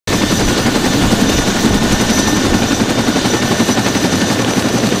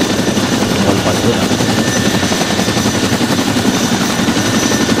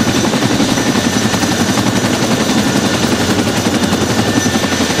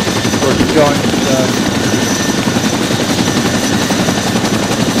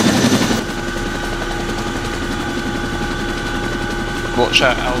Watch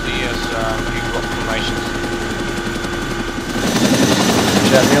out LD as you rock formations.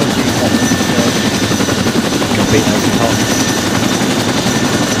 Yeah, the LG can beat over the top.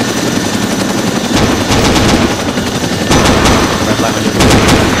 Red light on your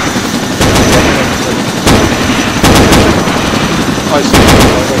I see.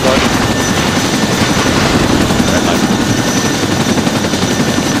 Right. Red light.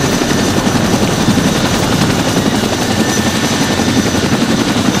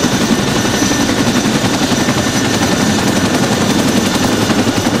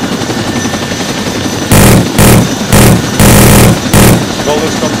 All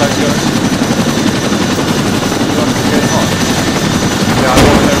those contacts going. You want to get on? Yeah, I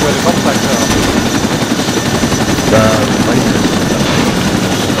want to know where the contacts are.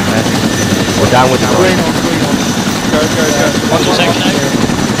 We're down with the green on, green on. Go. One section out.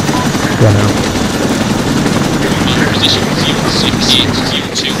 Go now. Position 068,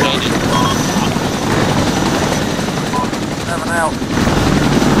 02 landing. Have an out.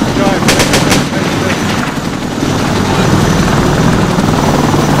 Drive.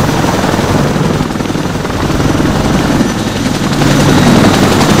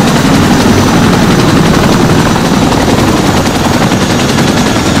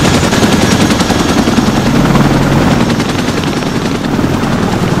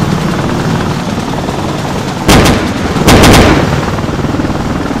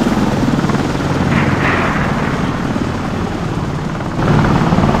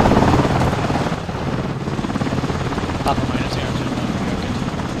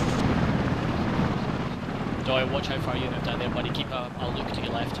 Watch how far you have down there, buddy. Keep a look to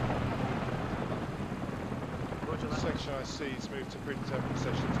your left. Section I see is moved to predetermined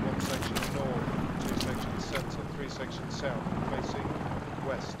sections. 1 section north, 2 sections centre, 3 sections south, facing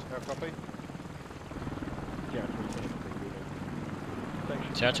west. How copy? Yeah,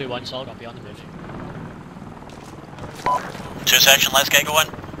 021 Sol, I'll be on the move. 2 section, let's get going.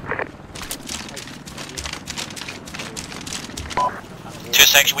 2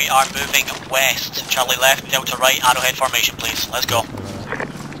 section, we are moving west. Charlie left, Delta right, arrowhead formation please. Let's go. 2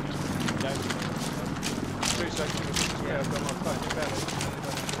 section, yeah, I've got my phone belly.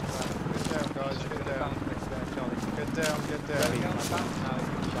 Get down guys, get down. Get down.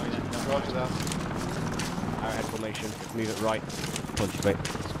 Roger that. Arrowhead formation, move it right. Punch it, mate.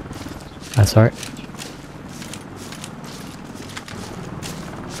 That's alright.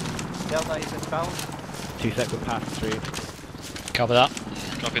 Delta is inbound. 2 sec, we're past 3. Cover that.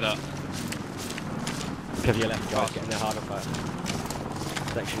 Copy that. Cover your left, guys, getting there harder fire.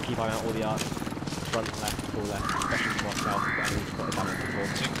 Section, keep eye out all the arcs. Front, left, full left, especially north, south, but enemies spotted down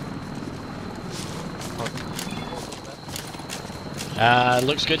before.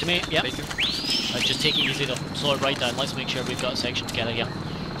 Looks good to me, yep. Just take it easy though, slow it right down, let's make sure we've got a section together here.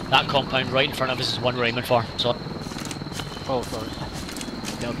 That compound right in front of us is one we're aiming for, so... Oh, sorry.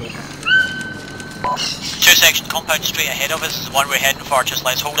 Delta. 2 section, compound straight ahead of us is the one we're heading for, just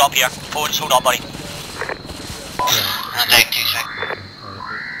let's hold up here. Just hold up buddy. And take 2 sec.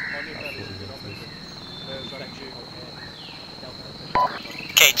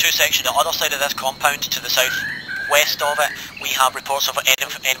 Okay, 2 section, the other side of this compound to the southwest of it, we have reports of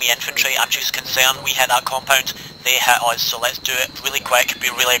enemy infantry. I'm just concerned we hit that compound, they hit us, so let's do it really quick, be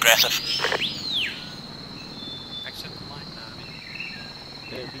really aggressive.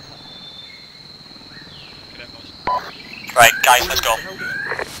 Right, guys, let's go.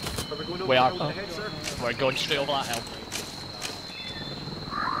 We are. We're going straight over that hill.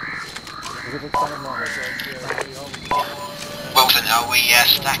 Wilson, are we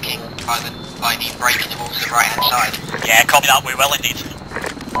stacking by the break in the wall to the right hand side? Yeah, copy that, we will indeed.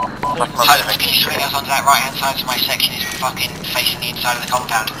 Tyler, can you swing us onto that right hand side so my section is fucking facing the inside of the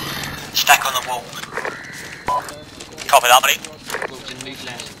compound? Stack on the wall. Copy that, buddy. Wilson, move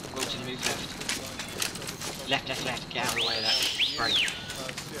left. Wilson, move left. Left, get out of the way of that break.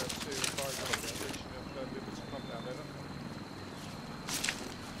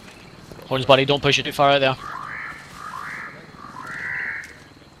 Horns, buddy, don't push it too far out there.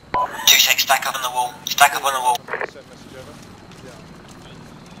 2-6, stack up on the wall. Stack up on the wall.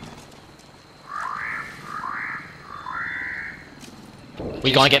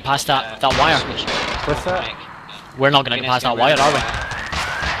 We're gonna get past that wire. What's that? We're not gonna get past that wire, are we?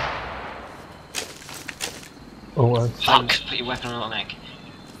 Oh, Fuck. Put your weapon on the neck.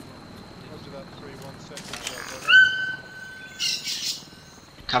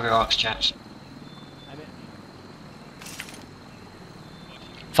 Cover your arcs, chaps.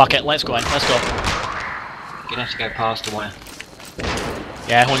 Fuck it, let's go in, let's go. Gonna have to go past the wire.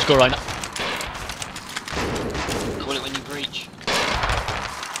 Yeah, let's go around it. Call it when you breach.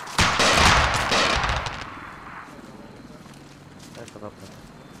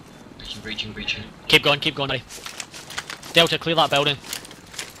 Breaching. Keep going, buddy. Delta, clear that building.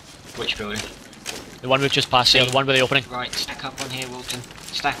 Which building? The one we've just passed here, the one with the opening. Right, stack up on here, Wilton.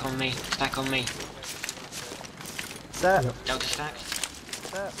 Stack on me. Set. Delta stack.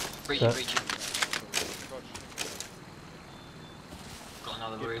 Breaching. Got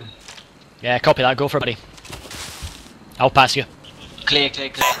another room. Yeah, copy that, go for it, buddy. I'll pass you. Clear.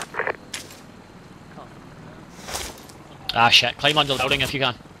 Ah shit, climb under the building if you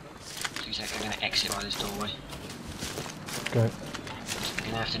can. 2 seconds, I'm gonna exit by this doorway. Go. I'm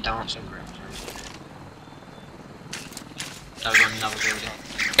gonna have to dance over it. Oh, we're on another building.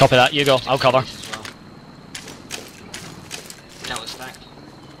 Copy that, you go, I'll cover. As well. Delta stacked.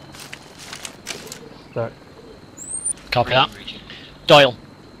 Stack. Copy that. Breaching. Doyle,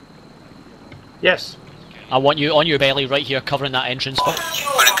 Yes. I want you on your belly right here covering that entrance.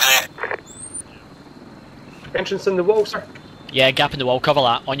 Entrance in the wall, sir. Yeah, gap in the wall, cover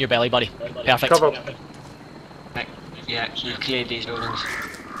that, on your belly, buddy. Perfect. Cover. Yeah, you've cleared these buildings.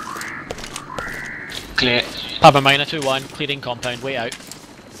 Clear. Papa minor 2-1, clearing compound, way out.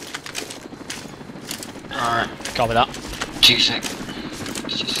 Alright. Copy that. 2 seconds.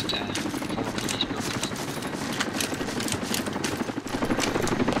 It's just follow up on these buildings.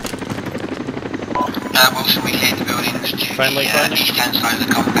 Wilson, we cleared the buildings to Friendly. the east-hand side of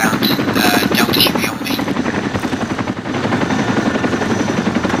the compound. Delta should be on me.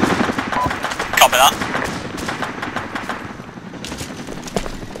 Copy that.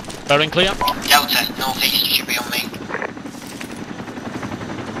 Building clear. Delta, northeast should be on me.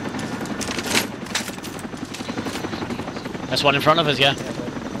 There's one in front of us, yeah.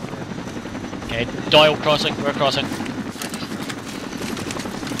 Okay, Doyle crossing, we're crossing.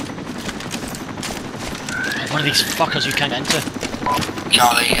 One of these fuckers you can't enter.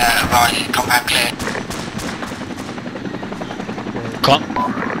 Charlie, right, compound clear. Come.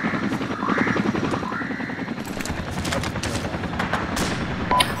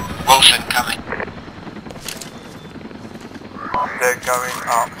 Wilson coming. They're going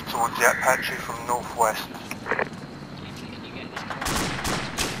up towards the Apache from northwest.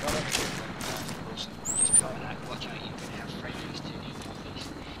 Just cover that. Watch out, you can have friendlies to the northeast.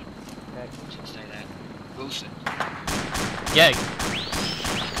 Should stay there. Wilson. Yeah,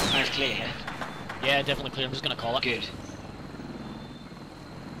 That's clear, yeah? yeah, definitely clear, I'm just gonna call it. Good.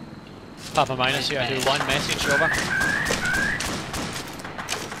 Papa minus here, 2-1, message over.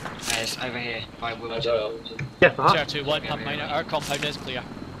 It's over here by Wilton. Yeah, Sir 2-1, Papa minor, our compound is clear.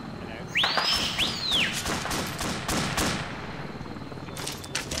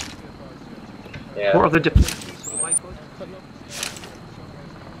 What are the different...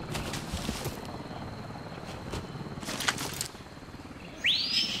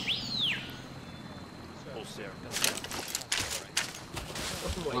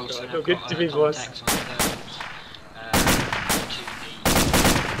 Wilson, no I've good got, to me, boys. contacts on thermals, to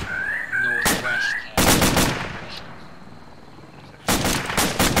the northwest.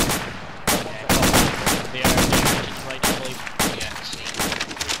 The engine's right, I believe. Yeah, see.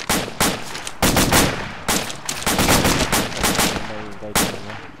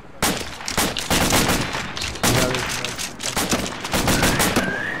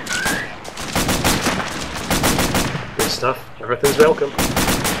 Good stuff. Everything's welcome.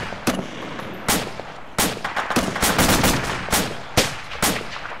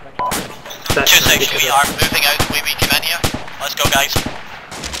 That's 2 seconds, we are moving out the way we came in here. Let's go, guys.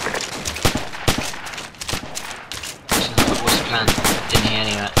 What's the plan? Didn't hear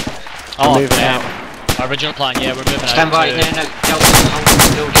any of that. Oh, moving out. Our original plan, yeah, we're moving Stand out. by, no, Delta, hold on this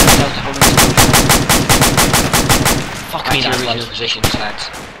building, Delta, hold on this building. Fuck Back me, to your that's original lads. positions, lads.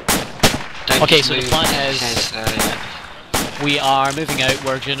 Don't Okay, just so the move, plan it is- says, yeah. We are moving out,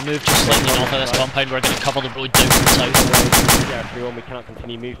 we're going to move just slightly north of this compound, we're going to cover the road down from the south. Yeah, everyone, we cannot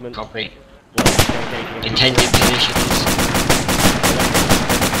continue movement. Copy. Intended Intended positions.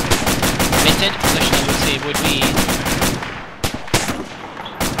 Intended position, I would say, would be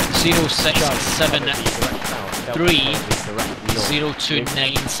 0673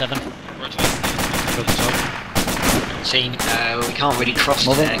 0297. Scene, we can't really cross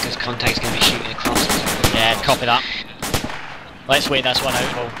to there because contact's going to be shooting across. Yeah, copy that. Let's wait this one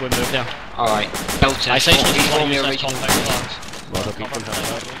out, we'll move there. Alright, Delta, I essentially just form want to your use this original compound positions. Well, there'll be some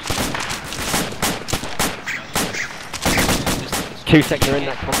help. 2 sector in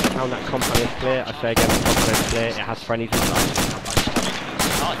that compound is clear. I say again, that compound is clear. It has friendlies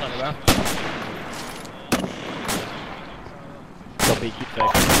inside. Copy, keep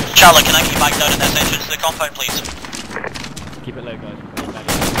safe. Charlie, can I get you back down in this entrance to the compound, please? Keep it low, guys.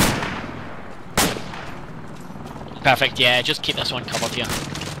 Perfect, yeah, just keep this one covered here.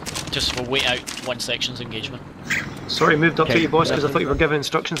 Just we'll wait out one section's engagement. Sorry, moved up to Okay, you, boss, because I thought you were giving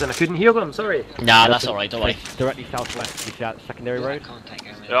instructions and I couldn't hear them. Sorry. Nah, that's alright, don't worry. Directly southwest, you see that secondary road? Contact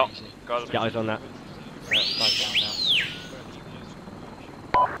going Yeah, easily. got it. Get eyes on that. Guys down now.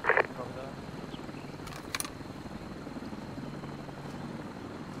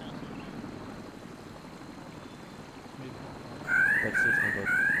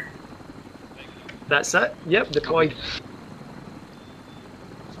 That's it. Yep, deployed.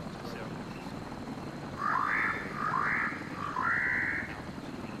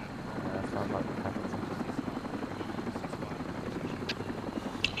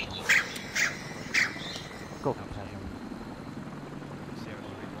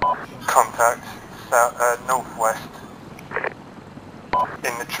 Contact northwest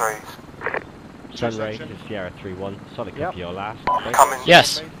in the trees. Sunray to Sierra 3-1. Solid copy your last. Coming.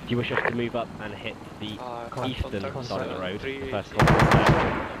 Yes. Do you wish us to move up and hit the eastern side of the road? Three. First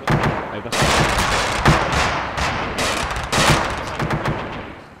contact there. Over.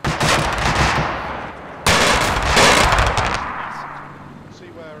 See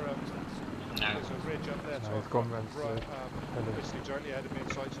where there's a ridge up there. No, it's gone round to right, the- basically directly ahead of me,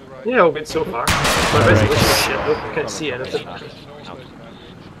 inside to the right. Yeah, all good so far. My resolution is shit though, I can't see anything.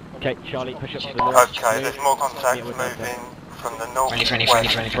 Okay, Charlie, push up to the north. Okay, there's more contacts moving from the northwest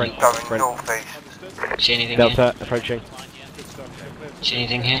going northeast. See anything here? Delta approaching. See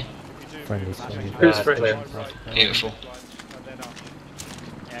anything here? Friendly, friendly. Who's friendly? Beautiful. And then up.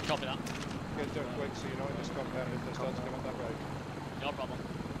 Yeah, copy that. Don't wait so you're not in this compound if they start to come up that road. No problem.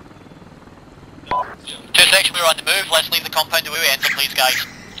 2 section, we're on the move. Let's leave the compound the way we enter, please, guys.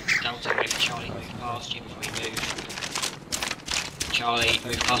 Delta, wait for Charlie, move past you before we move. Charlie,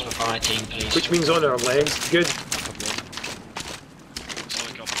 move past before our team, please. Which means on our legs. Good.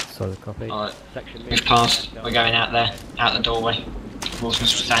 Solid copy. Alright, Section move past. We're going out there, out the doorway.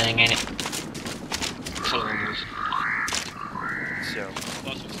 Wilson's standing in it. Follow on, Wilson.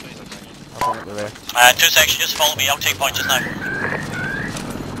 I'll bring up the rear. 2 section, just follow me. I'll take point just now.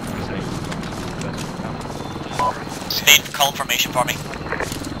 Stay call formation for me.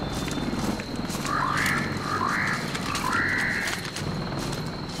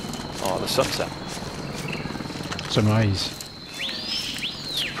 Oh, the sunset. Sunrise.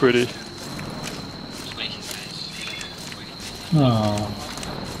 It's pretty. Oh,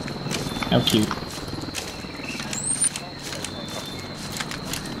 how cute.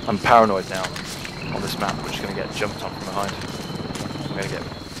 I'm paranoid now on this map. We're just going to get jumped on from behind. I'm going to get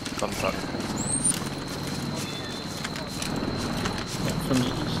gunfucked. From the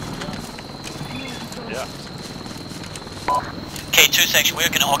east. Yeah. Okay, 2 section, we're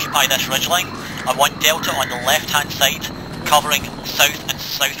going to occupy this ridgeline. I want Delta on the left-hand side, covering south and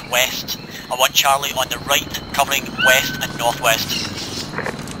southwest. I want Charlie on the right, covering west and northwest.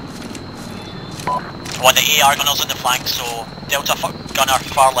 I want the AR gunners on the flank, so Delta gunner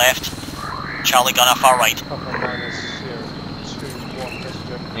far left, Charlie gunner far right. Compound minus 2-1,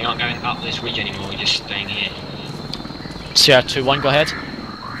 messenger. We're not going up this ridge anymore, we're just staying here. Sierra 2-1, go ahead.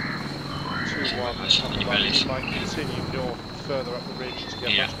 2-1, Any bellies? you might continue north further up the ridge to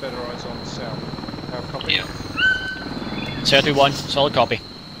get much better eyes on the south. How copy? Yeah. Sierra 2-1, solid copy.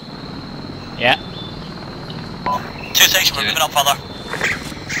 Yeah. 2 section, we're moving up further.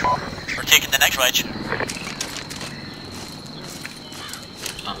 We're taking the next ridge.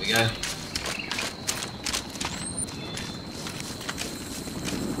 Up we go.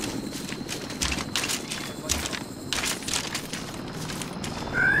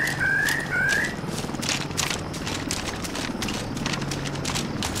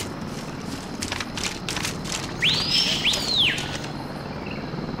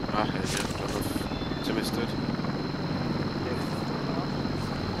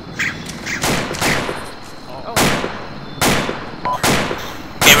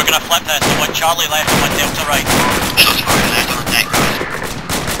 Okay, we're going to flip this. I want Charlie left, I want Delta right. Shots fired left on deck, guys.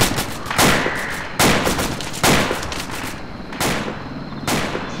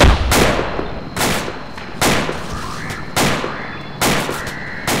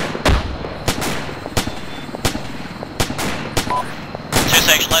 Two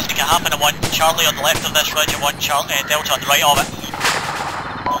section, let's make it happen. I want Charlie on the left of this ridge, I want Delta on the right of it.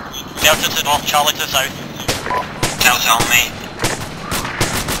 Delta to the north, Charlie to the south. Delta on me.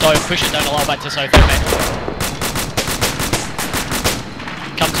 Doyle, push it down a little bit to south there, mate.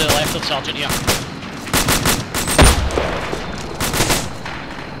 Come to the left of Sergeant here.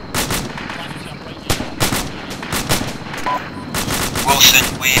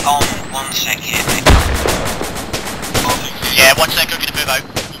 on 1 sec here, mate. Yeah, 1 sec, I'm gonna move out.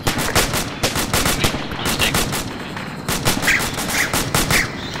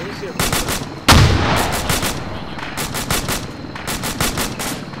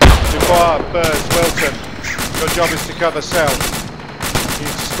 Dubois, Burrs, Wilton, your job is to cover south. You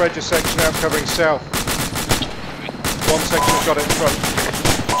spread your section out covering south. One section's got it in front.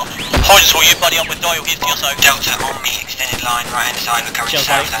 Hodges, will you buddy up with Doyle here to your south? Delta on the extended line, right hand side, we're covering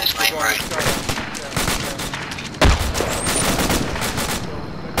south down this main road.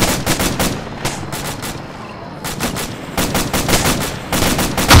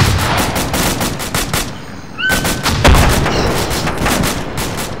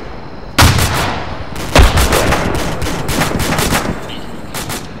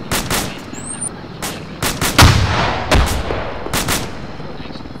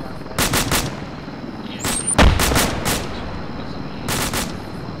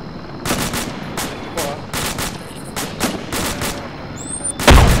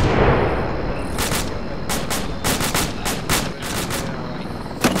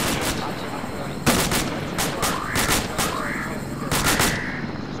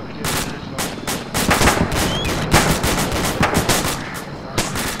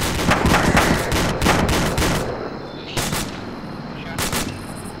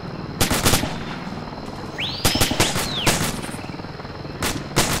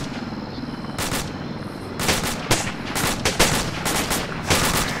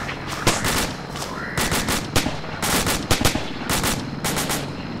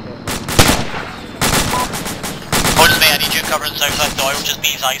 Covering southside Doyle, just be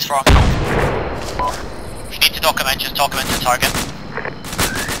his eyes from. If you need to document, just document the target.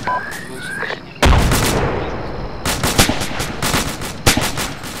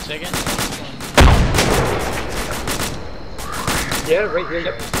 Say again? Yeah, right here,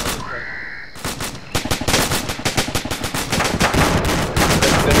 yep.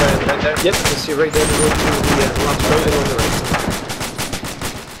 Yep, you can see right down the road to the last building on the right.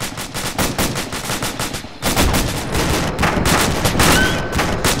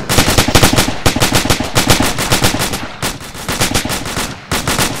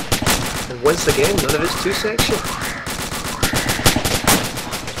 Once again, none of it's two section.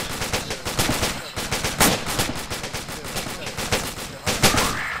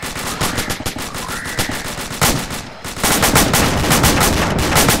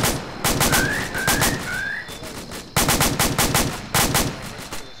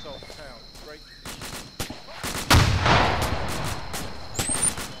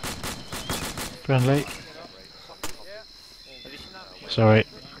 Friendly. Sorry.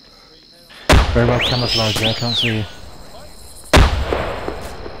 Very well camouflaged there, I can't see you.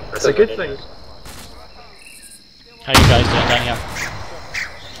 That's a good thing. How you guys doing down here?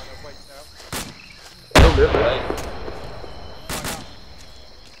 Oh, good, right.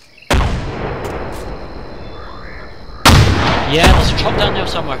 Yeah, there's a truck down there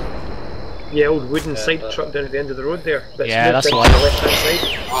somewhere. Yeah, old wooden side truck down at the end of the road there. Yeah, that's the one. one. On the left hand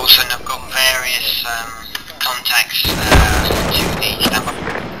side. Wilson, I've got various contacts to the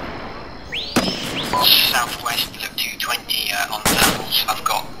southwest of 220 on thermals. I've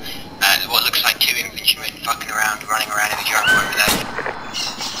got what looks like 2 infantrymen fucking around, running around in the jungle over there.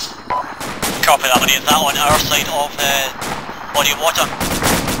 Copy that, buddy. Is that on our side of the body of water?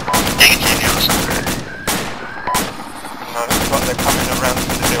 Negative, yes. No, looks like they're coming around to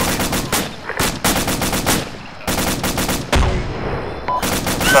the building.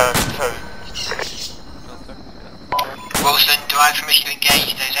 Wilson, do I have permission to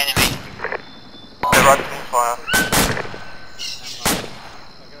engage those enemies? They're opening fire.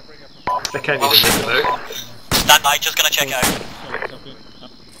 I can't even think about it. Stand by, just gonna check out.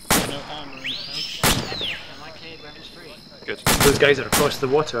 Good. Those guys are across the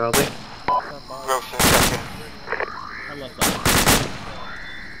water, are they? Wilson, second.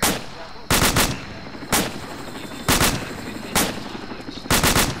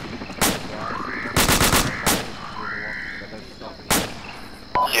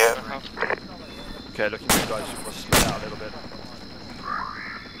 Yeah. Okay, looking good guys, we'll split out a little bit.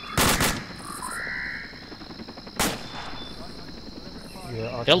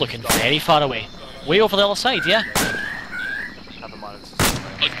 Yeah, They're looking very far away. Way over the other side, yeah? Have a mind.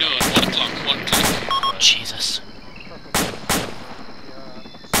 Unknown, 1 o'clock, 1 click. Jesus.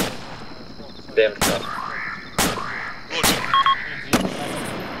 Damn tough.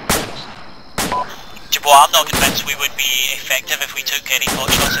 Dubois, I'm not convinced we would be effective if we took any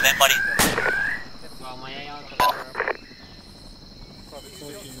pot shots at them, buddy. Well, my AR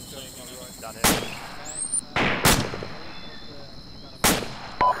Down here.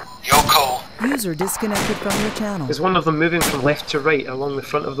 Your call. User disconnected from your channel. There's one of them moving from left to right along the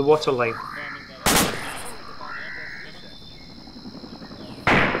front of the water line.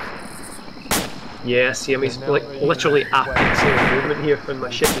 Yeah, I see him. He's like literally a pixel of movement here on my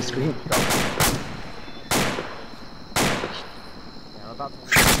shitty screen.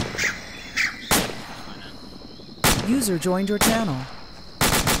 User joined your channel.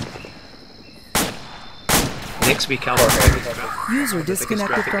 Next week I'll User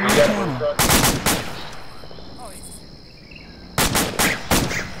disconnected from your channel.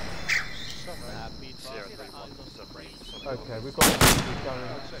 Okay, we've got people going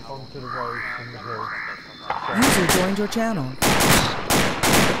onto the road from the hill. User joined your channel.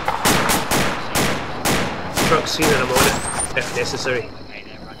 Truck's seen and I'm on it, if necessary.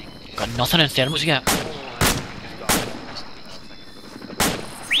 Got nothing in thermals yet.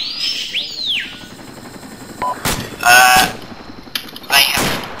 They have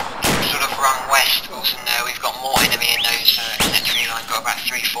sort of run west, also now we've got more enemy in those tree line, got about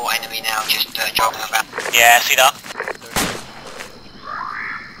 3-4 enemy now, just jogging about. Yeah, see that?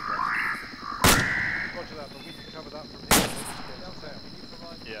 Roger that, but we can cover that from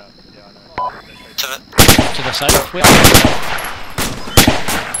here. Yeah, I know. To the south. Where?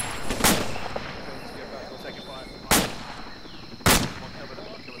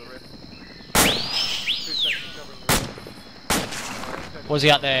 Was he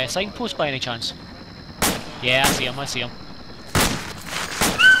at the signpost by any chance? Yeah, I see him,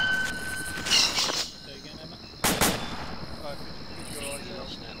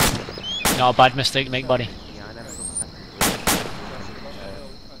 Not a bad mistake to make, buddy.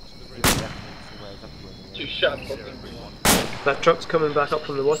 That truck's coming back up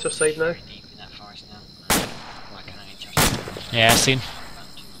from the water side now. Yeah, I seen.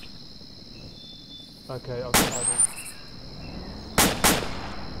 Okay, I'll go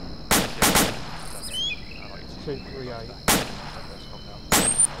 238.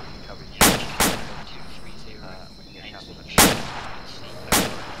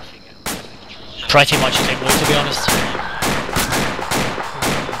 Pretty much the same way, to be honest.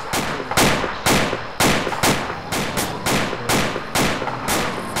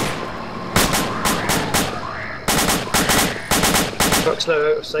 Truck's now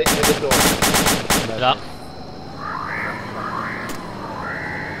out of sight, headed north. Yeah.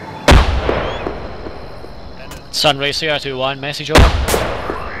 Sunray CR21, message over.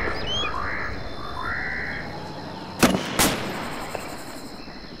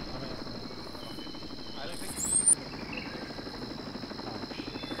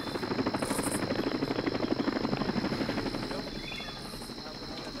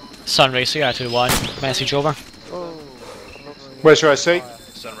 Sunray CR21, message over. Where's your IC?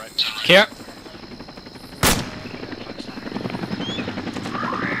 Sunray. Here.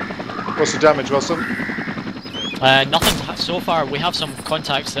 What's the damage, Wilson? Nothing so far. We have some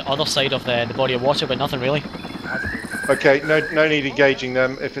contacts the other side of the body of water, but nothing really. Okay, no need engaging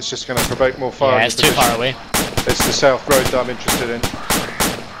them if it's just going to provoke more fire. Yeah, it's too far away. It's the south road that I'm interested in.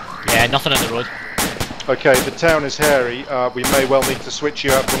 Yeah, nothing on the road. Okay, the town is hairy. We may well need to switch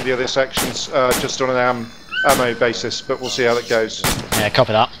you out from the other sections just on an ammo basis, but we'll see how that goes. Yeah,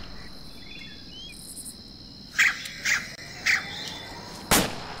 copy that.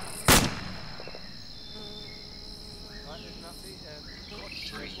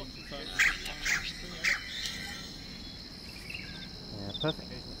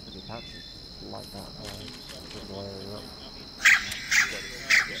 Perfect. Like that.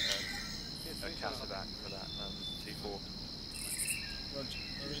 Back for that T4.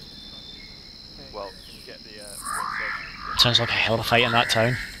 Well, can you get the Sounds like a hell of a fight in that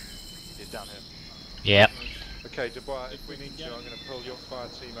town. He's down here. Yeah. Okay, Dubois, if we need to, I'm going to pull your fire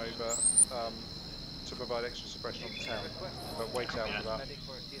team over to provide extra suppression on the town, but wait out for that.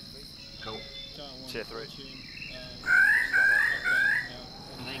 Cool. Tier 3.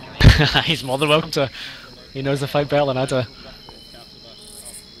 He's more than welcome to. He knows the fight better than I do.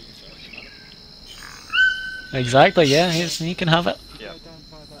 Exactly, yeah, he can have it. Yeah.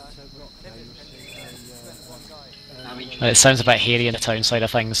 It sounds a bit hairy in the town side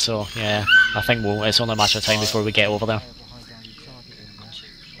of things, so yeah, I think it's only a matter of time before we get over there.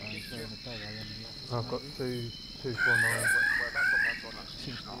 I've got 249.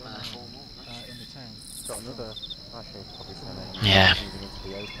 Got another. Actually, probably yeah.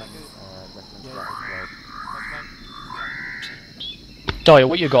 Doyle,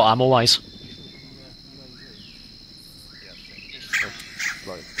 what you got ammo wise?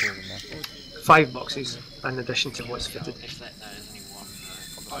 Five boxes, in addition to what's fitted.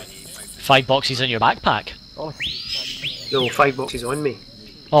 5 boxes in your backpack? No, 5 boxes on me.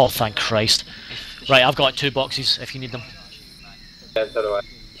 Oh, thank Christ. Right, I've got 2 boxes if you need them. Yeah, so do I.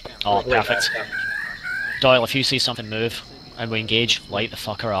 Oh, perfect. Doyle, if you see something move and we engage, light the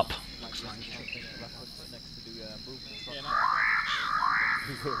fucker up.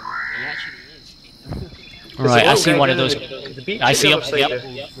 Right, I see one of those. I see him.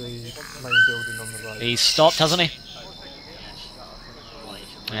 Yep. He's stopped, hasn't he?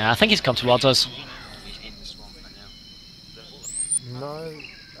 Yeah, I think he's come towards us. No,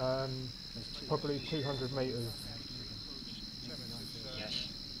 probably 200 metres.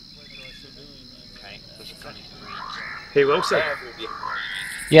 Hey Wilson.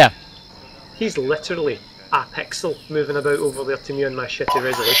 Yeah. He's literally a pixel moving about over there to me on my shitty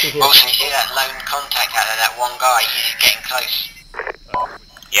resolution here. Wilson, you see that lone contact out of that one guy? He's getting close.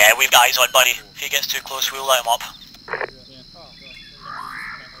 Yeah, we've got eyes on, buddy. If he gets too close, we'll light him up.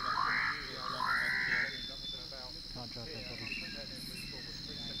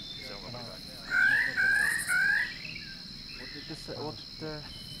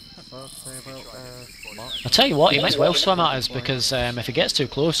 I'll tell you what, he might as well swim at us because if he gets too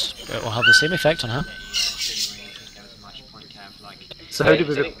close, it will have the same effect on him. So how do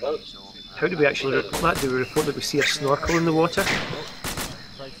we actually report that? Do we report that we see a snorkel in the water?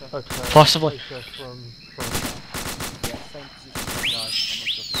 Possibly.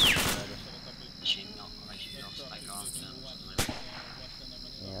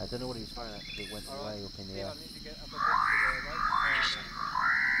 Yeah, I don't know what he was firing at because it went way up in the air.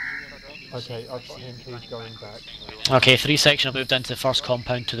 Okay, I've got him, he's going back. Okay, 3 section have moved into the first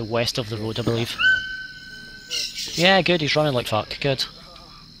compound to the west of the road, I believe. Yeah, good, he's running like fuck, good.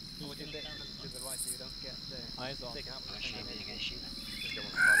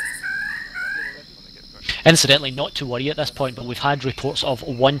 Incidentally, not to worry at this point, but we've had reports of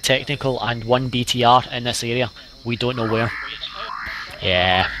 1 technical and 1 BTR in this area. We don't know where.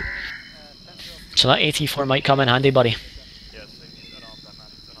 Yeah. So that AT4 might come in handy, buddy.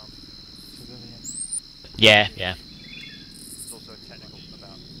 Yeah, yeah.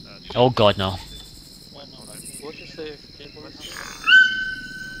 Oh god, no. What is the cable?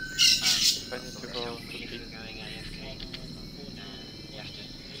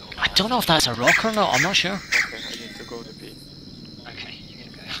 I don't know if that's a rock or not, I'm not sure. Okay, I need to go to B. Okay, you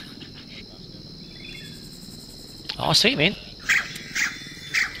gotta go. Oh, sweet, mate.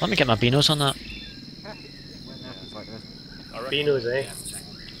 Let me get my binos on that. Binos, eh?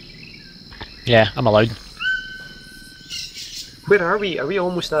 Yeah, I'm allowed. Where are we? Are we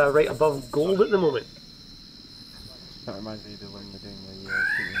almost right above gold at the moment? That reminds me of when we're doing the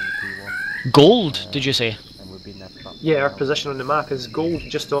shooting in the P1. Gold, did you say? And we've been there for about Yeah, our position on the map is gold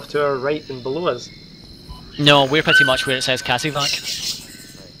just off to our right and below us. No, we're pretty much where it says Kasivac.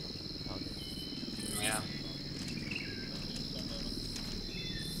 Yeah.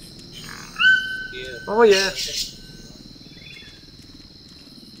 Oh yeah.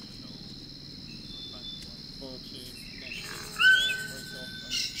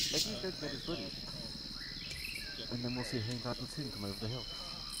 Maybe you go to get his buddies. And then we'll see him and platoon come over the hill.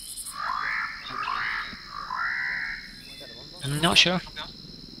 I'm not sure. I'm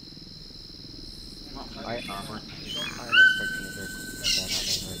expecting a vehicle to come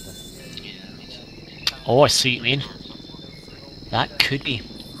down that lane right there. Oh, I see what you mean. That could be.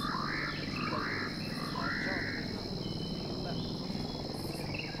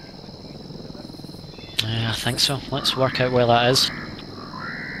 Yeah, I think so. Let's work out where that is.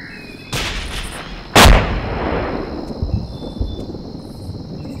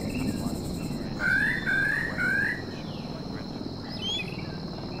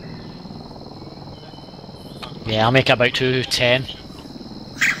 Yeah, I'll make it about 210.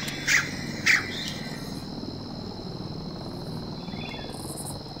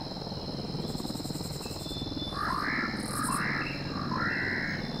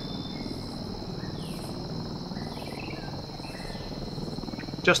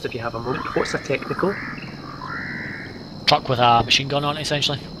 Just if you have a moment, what's a technical? Truck with a machine gun on it,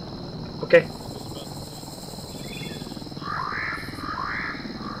 essentially. Okay.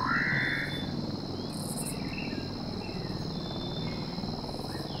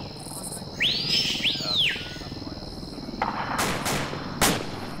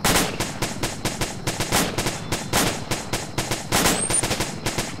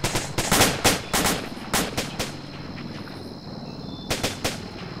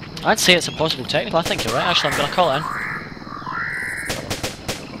 I'd say it's a possible technical. I think you're right, actually. I'm going to call it in.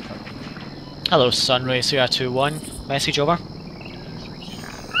 Hello, Sunray 321. Message over.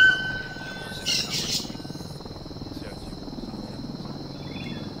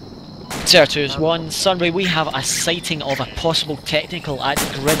 02-1, Sunbury, we have a sighting of a possible technical at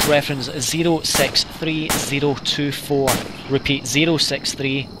grid reference 063024. Repeat,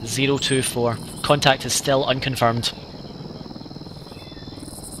 063024. Contact is still unconfirmed.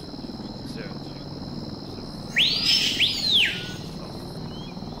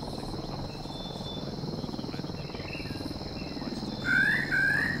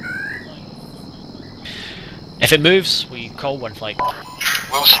 If it moves, we call one flight.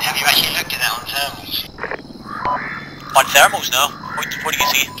 Wilson, have you actually looked at that on thermals? On thermals, no. What do you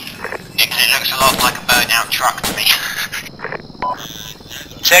see? Yeah, 'cause it looks a lot like a burnt out truck to me.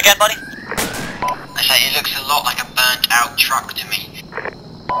 Say again, buddy? I say it looks a lot like a burnt out truck to me.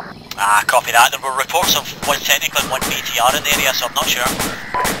 Ah, copy that. There were reports of one technical and one BTR in the area, so I'm not sure.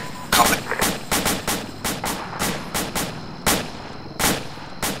 Copy.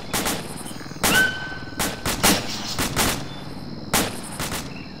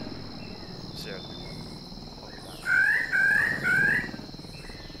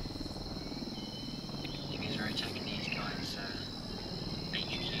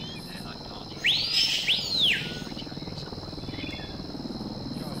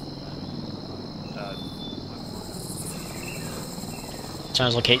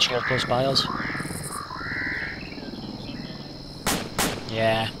 Sounds like HQ close by us.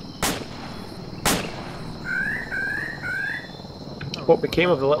 Yeah. What became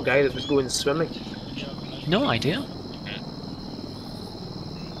of the little guy that was going swimming? No idea.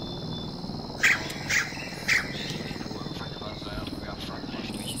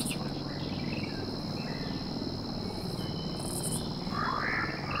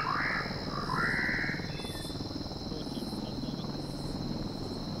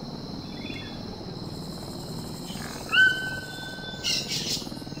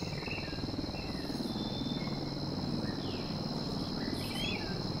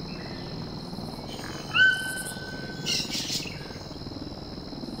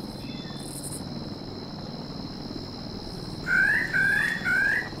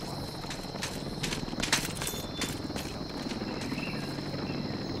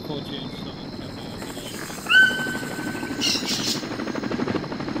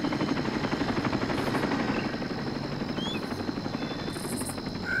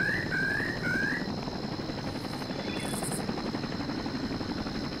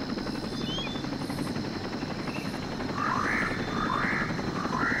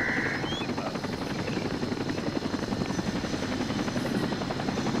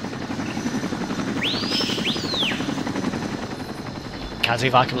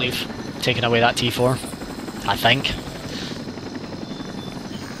 Kazi, I can leave. Taking away that T4. I think.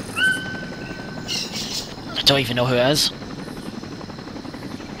 I don't even know who it is.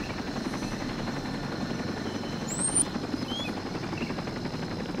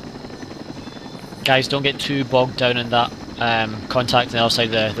 Guys, don't get too bogged down in that contact on the other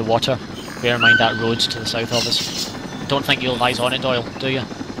side of the water. Bear in mind that road's to the south of us. Don't think you'll have eyes on it, Doyle, do you?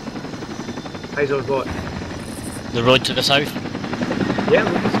 Eyes on what? The road to the south? Yeah,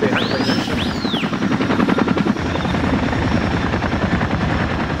 we can stay behind like that.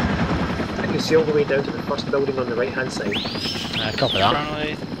 I can see all the way down to the first building on the right hand side. Copy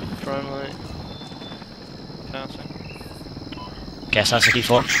that. Friendly. Passing. Guess that's a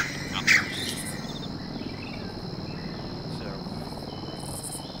D4.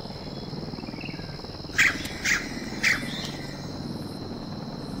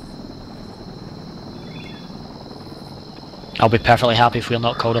 I'll be perfectly happy if we're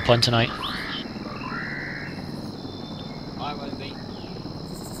not called upon tonight. I won't be.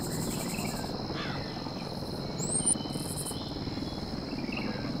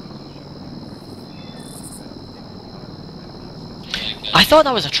 I thought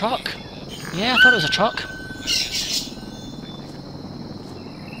that was a truck. Yeah, I thought it was a truck.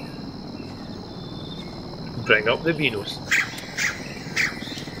 Bring up the Venus.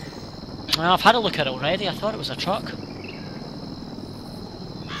 Well, I've had a look at it already. I thought it was a truck.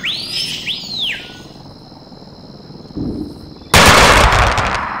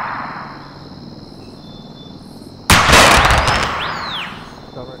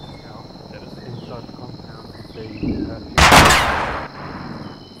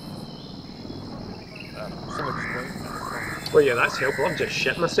 Well, yeah, that's helpful. I'm just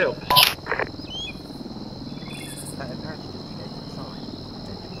shit myself.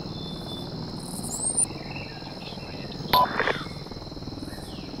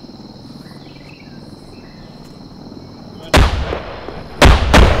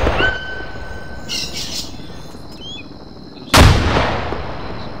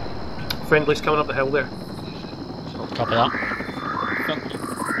 Friendly's coming up the hill there. Copy that.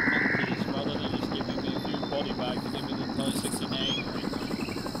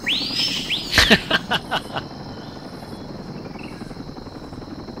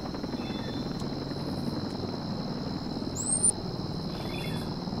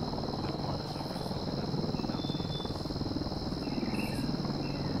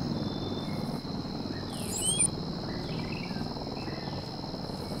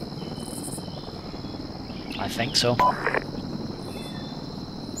 I think so.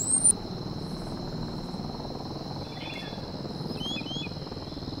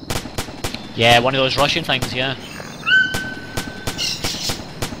 Yeah, one of those Russian things, yeah.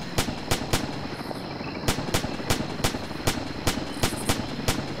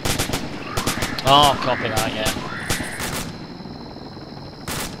 Oh, copy that, yeah.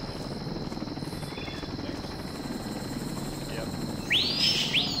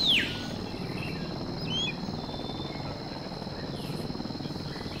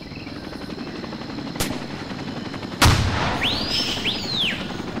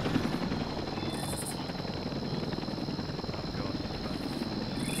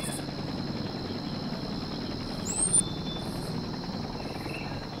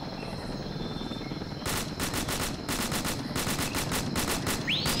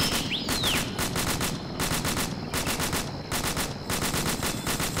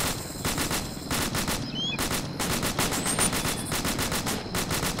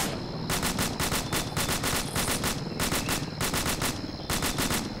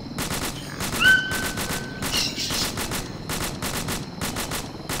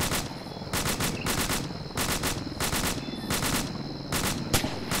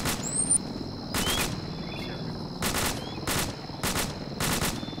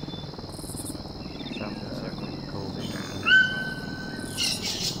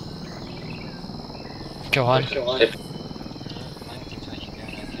 Go on.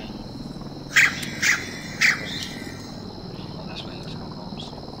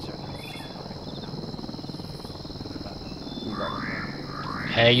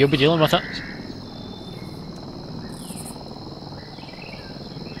 Hey, you'll be dealing with it.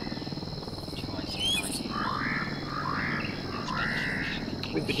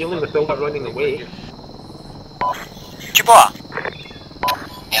 We'd be dealing with all that running away. Jabba?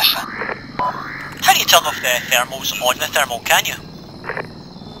 Yes, sir. How do you turn off the thermals on the thermal, can you?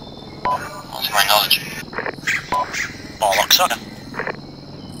 Not to my knowledge. Bollocks, sir.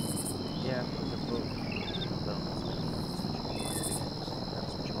 Yeah,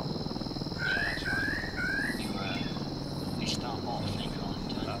 You start off, then you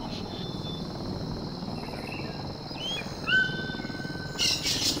can't turn it off.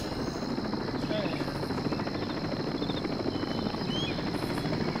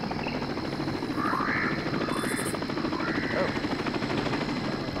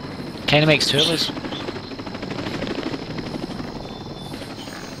 Kinda makes two of us.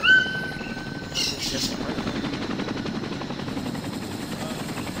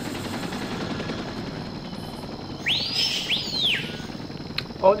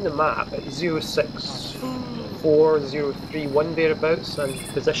 On the map, at 064031 thereabouts, and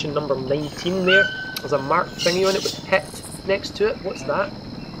position number 19 there, there's a marked thingy on it with hit next to it. What's that?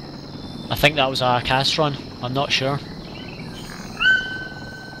 I think that was a cast run. I'm not sure.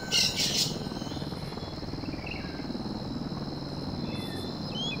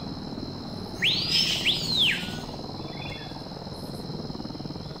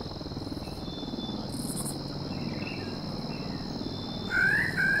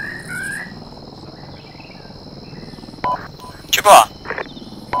 Jabba?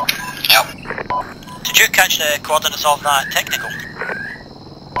 Yep. Did you catch the coordinates of that technical?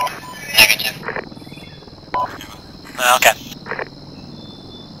 Negative. Okay.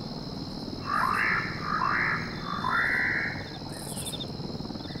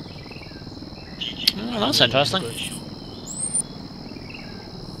 Oh, that's interesting.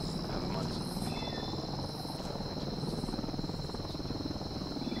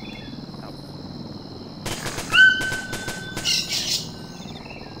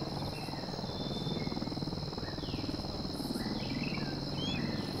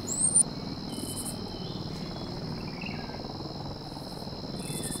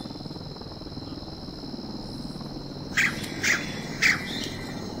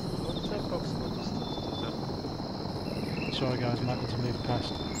 Sorry guys, I'm having to move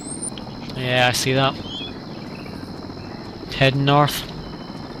past. Yeah, I see that. Heading north.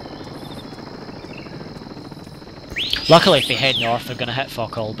 Luckily if they head north they're going to hit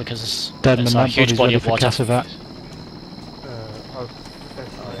fuck all because it's a huge body of water.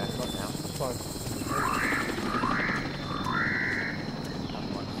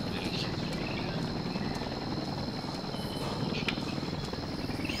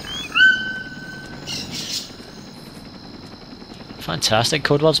 Fantastic,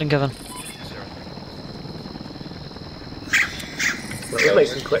 code word's been given. Well,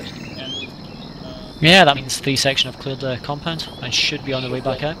 nice and quick. Yeah, that means 3 section have cleared the compound and should be on their way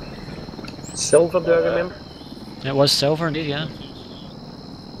back out. Silver, do I remember? It was silver indeed, yeah.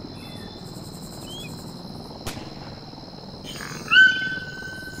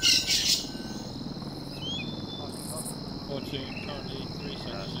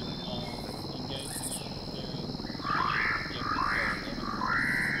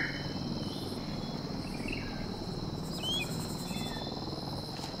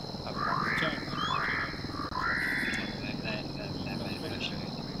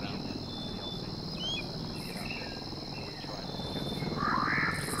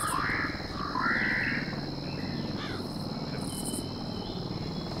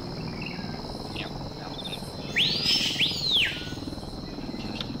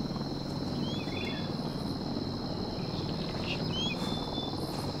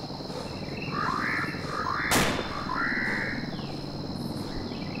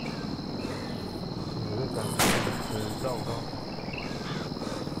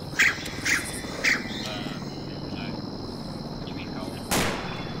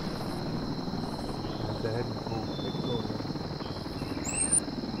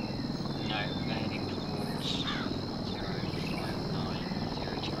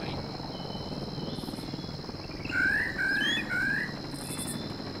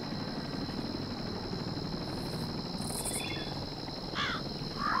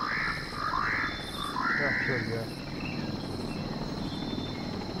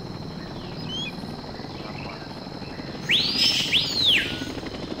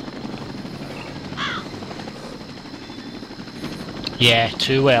 Yeah,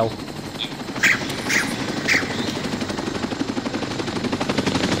 too well. Here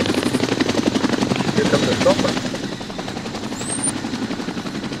comes the chopper.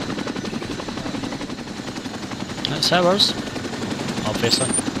 That's ours, obviously.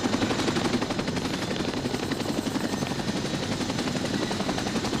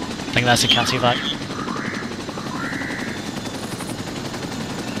 I think that's a Cativac.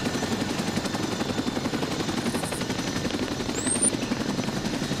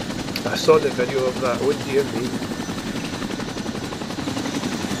 I saw the video of that, oh dear me.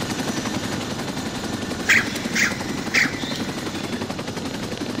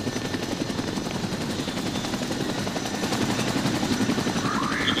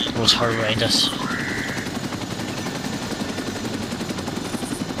 It was horrendous.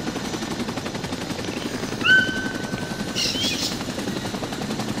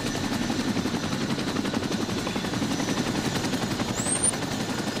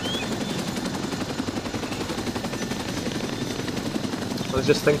 I was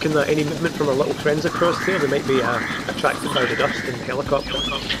just thinking that any movement from our little friends across there, they might be attracted by the dust in the helicopter.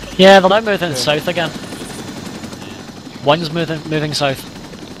 Yeah, they're now moving south again. One's moving south.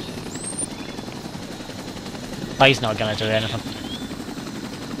 But he's not going to do anything.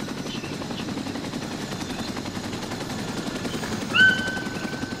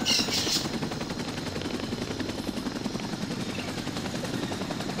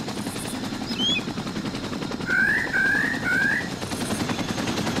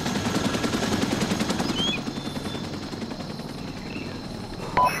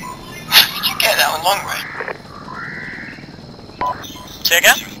 Long range. Say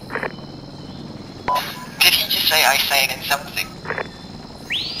again? Did he just say I say against something?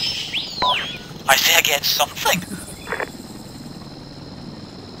 I say against something? Is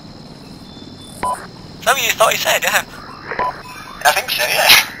that what you thought he said, yeah? I think so, yeah.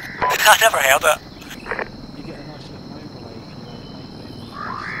 I never heard it.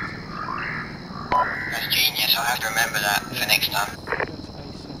 That's genius, I'll have to remember that for next time.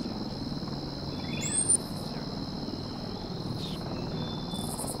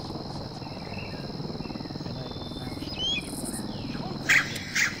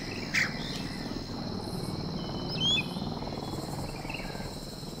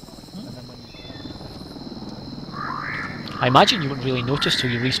 I imagine you wouldn't really notice till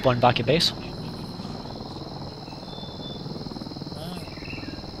you respawn back at base.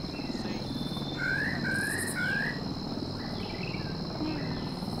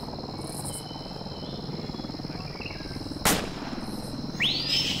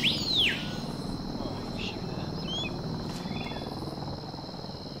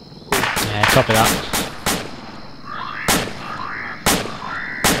 Yeah, copy that.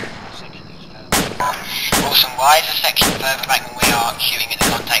 Awesome, why is the section further back than we are queuing in the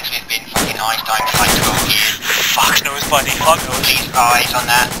contacts we've been fucking Einstein for like 12 years? Fuck knows, buddy, fuck knows. Please eyes on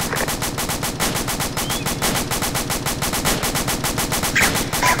that.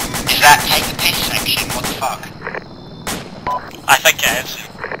 Is that take the piss section? What the fuck? I think it is.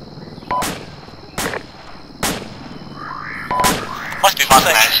 Must be one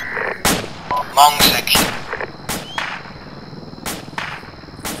section. Long section.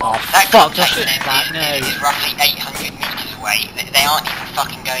 Oh that fuck, they're contact shooting back now. is roughly 800 metres away. They aren't even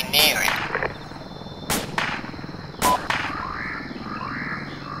fucking going near it.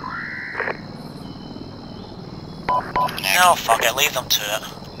 No, fuck it, leave them to it.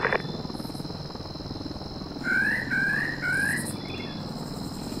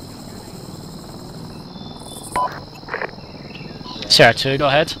 Sir, 2, go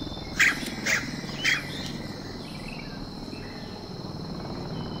ahead.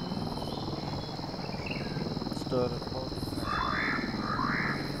 Stood at 40.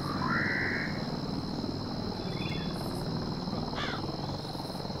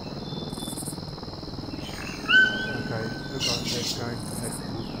 Okay, looks like they're going to head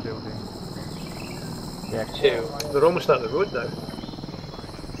towards the building. Yeah, 2. They're almost at the road now.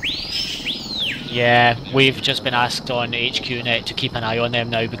 Yeah, we've just been asked on HQ net to keep an eye on them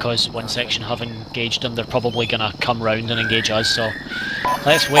now because one section have engaged them. They're probably gonna come round and engage us, so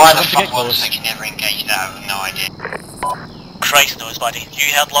let's wait for them to get close. Why the fuck one section never engaged that? I have no idea. Christ knows, buddy.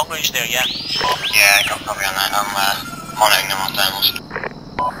 You had long range there, yeah? Yeah, I got copy on that. I'm monitoring them on thermals.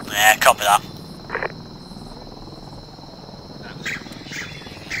 Yeah, copy that.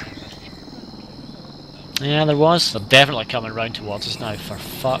 Yeah, there was. They're definitely coming round towards us now, for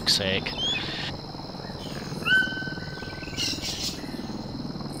fuck's sake.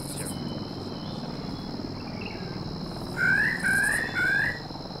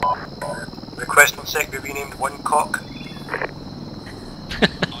 Request on sec be renamed One Cock.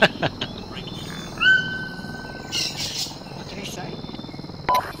 What did he say?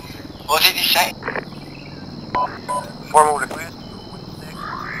 What did he say? Formal request.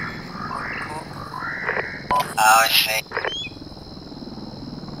 Oh, I see.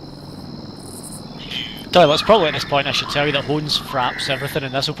 Toilets, probably at this point I should tell you that Hones fraps everything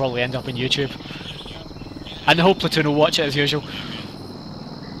and this will probably end up on YouTube. And the whole platoon will watch it as usual.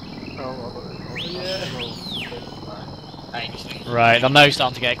 Right, they're now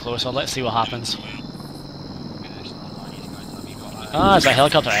starting to get closer, let's see what happens. Ah, it's a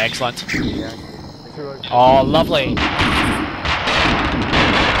helicopter, excellent. Oh, lovely.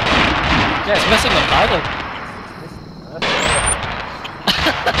 Yeah, it's missing the paddle.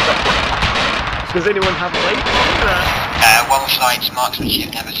 Does anyone have light? One flight's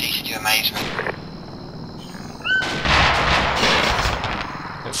marksmanship never ceases to amaze me.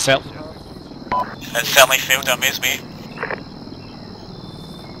 It certainly failed to amaze me.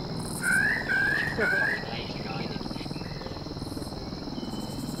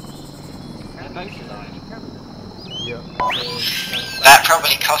 That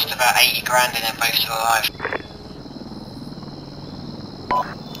probably cost about 80 grand and they're both still alive.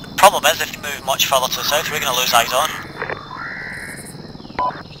 Problem is, if you move much further to the south, we're going to lose eyes on.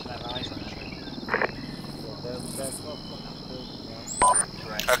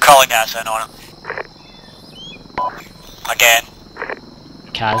 They're calling us in on it. Again.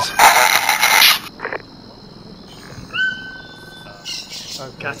 Kaz.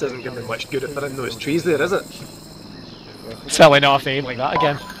 Kaz isn't giving me much good if there ain't those trees there, is it? Certainly not if they aim like that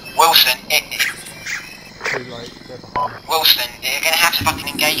again. Wilson, Wilson, you're going to have to fucking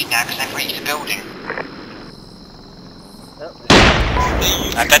engage now because they've reached the building.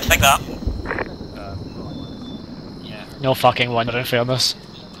 I did think that. No fucking wonder, in fairness.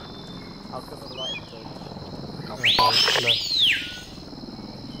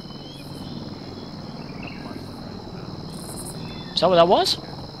 Is that what that was?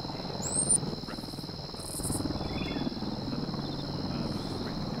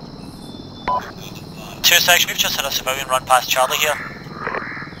 Two section, we've just had a civilian run past Charlie here.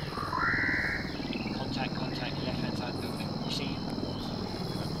 Contact, left hand side of the building. You see?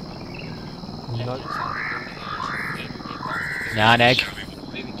 No. Left hand side of the building. Nah, neg.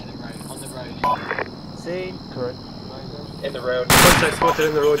 Moving to the road, on the road. Seen. Correct. In the road. Contact spotted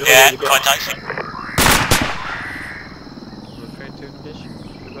in the road. Yeah, contact.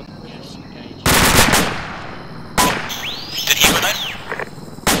 Yes, engage. Did he go down?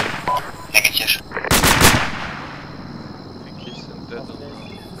 Negative.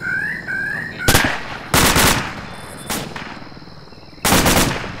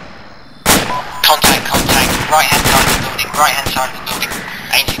 Contact, right hand side of the building,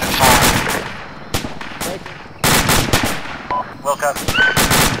 aim to the far. Welcome.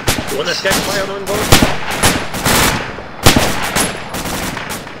 You want to sketch fire on board?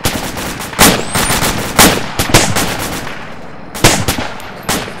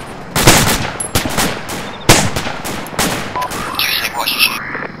 Watch your shoot.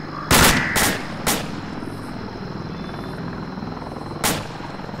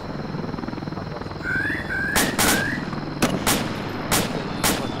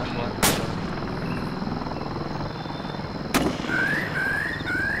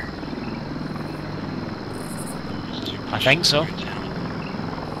 I think so.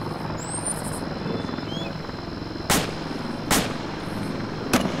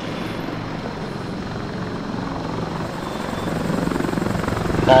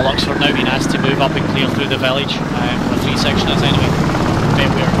 Oxford now being asked to move up and clear through the village. We're 3 sectioners anyway. Bet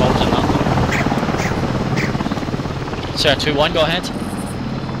we're involved in that. Sir, 2-1, go ahead.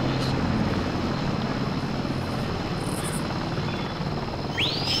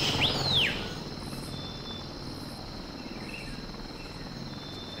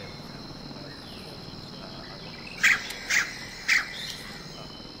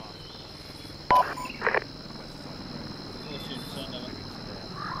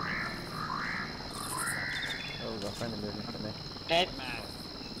 Dead man.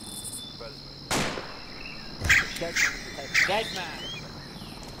 Dead man.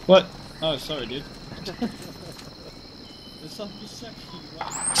 What? Oh, sorry, dude. There's some deception,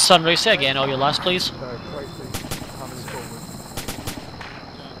 right? Sunray, say again, all your last, please.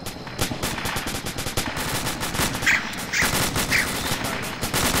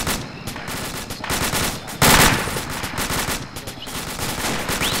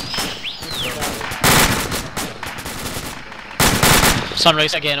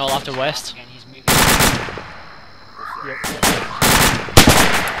 Sunrise again, all after west.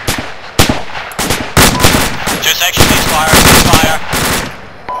 Two section, please fire,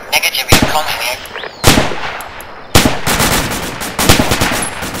 Negative, you continue.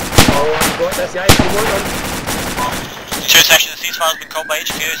 Oh, I've got this guy, come on. Two section, the ceasefire's been called by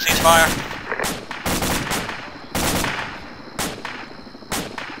HQ, ceasefire.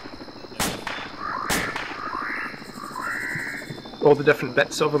 All the different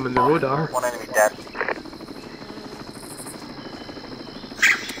bits of them in the road are. One enemy dead.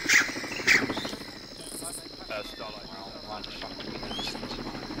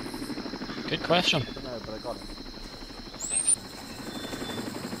 Good question. No, but I got it.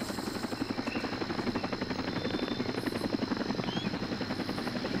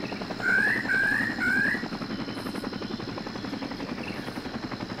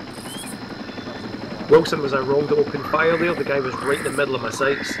 Wilson, was I wrong to open fire there? The guy was right in the middle of my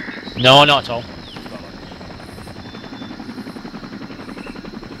sights. No, not at all.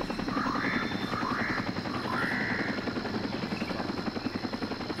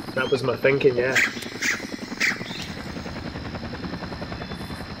 That was my thinking, yeah.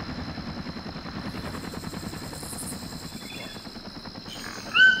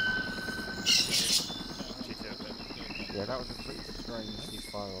 Yeah, that was a pretty strange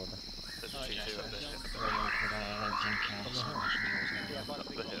ceasefire order. Up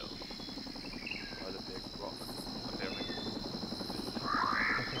the hill. By the big rock. Appearing.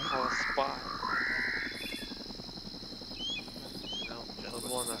 Oh, spy. No, just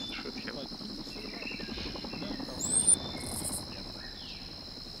one has to shoot him.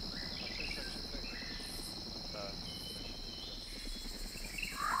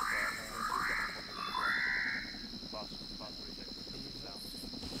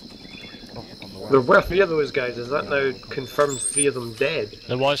 There were 3 of those guys, is that now confirmed 3 of them dead?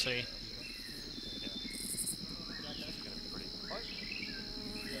 There was 3.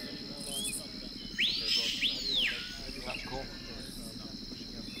 That's cool.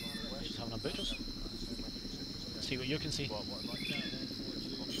 Just having a butchers. See what you can see.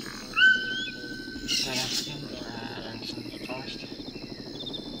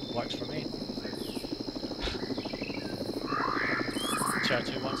 Works for me. Chair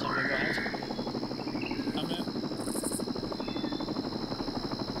 2-1, somebody go ahead. I'm in.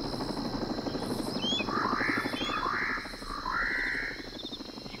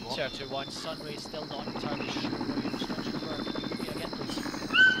 Chair 2-1, Sunray still not entirely sure where your instructions were. Can you give me again, please?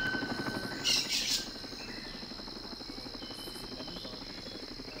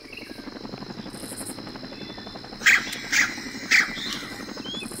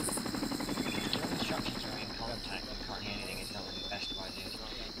 Instructions are in contact and can't hear anything is not the best of ideas.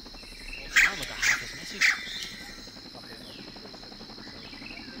 Oh, look at half his message.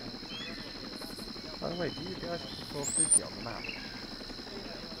 By the way, do you guys control Fuji on the map?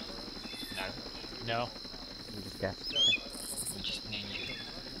 No. You just guessed. We just ninja.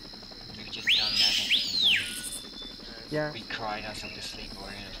 We've just done everything. Yeah. We cried ourselves to sleep or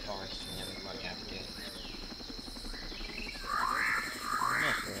in a forest and never worked out to do it.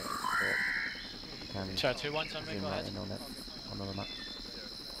 Chair 2-1, Sunray, go ahead. On the map.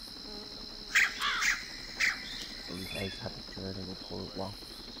 At least Ace had the journey before it well.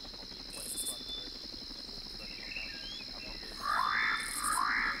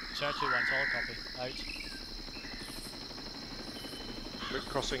 Chair 2-1, solid copy. Out. Look,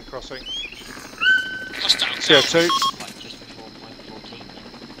 crossing. Hostile. CO2. Like just before point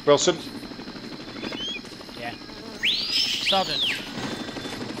 14. Wilson. Yeah. Sergeant.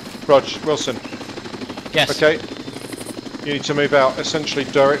 Rog, Wilson. Yes. Okay. You need to move out essentially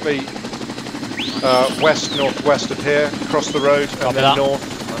directly west, northwest of here, across the road, and then north.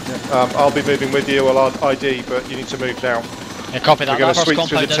 I'll be moving with you, I'll ID, but you need to move now. Yeah, copy that. We're going to sweep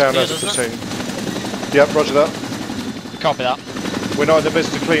through the town as a platoon. Yep, roger that. Copy that. We're not in the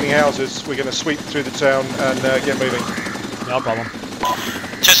business of cleaning houses, we're going to sweep through the town and get moving. No problem.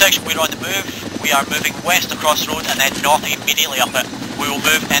 2 section, we're on the move. We are moving west across the road and then north immediately up it. We will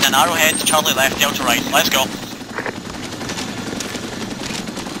move in an arrowhead, Charlie left, Delta right. Let's go.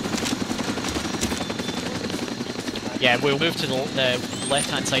 Yeah, we'll move to the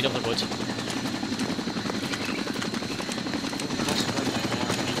left-hand side of the road.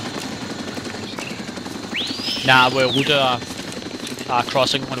 Nah, we'll do a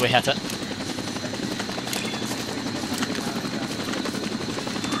crossing when we hit it.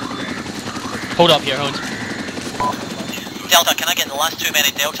 Hold up here, hold. Delta, can I get the last 2 men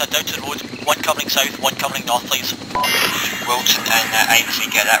in Delta down to the road? One covering south, one covering north, please. Wilton and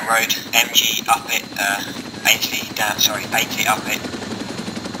Ainsley get that road. MG up it, Ainsley down, sorry, 80 up it.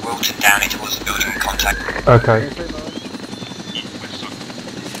 Wilton down it towards the building in contact. Okay.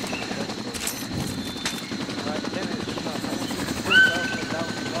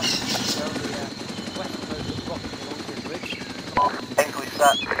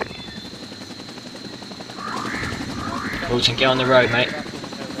 Wilton, get on the road, mate. 2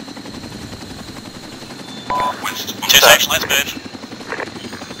 section, let's move.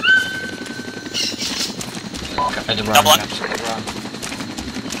 Double up.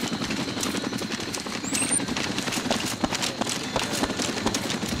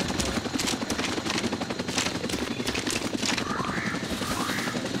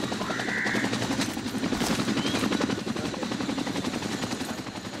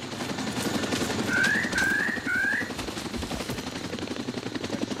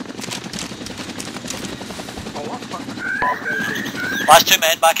 Last 2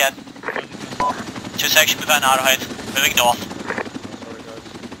 men back in. 2 section, move out an arrowhead. Moving north.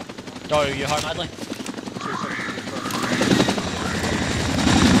 Oh, you hurt madly? 2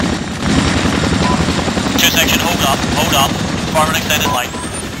 section, hold up. Form an extended line.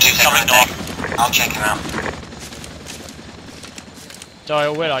 2 coming north. I'll check him out.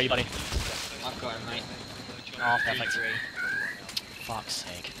 Doyle, where are you, buddy? I've got him, mate. Oh, perfect. Fuck's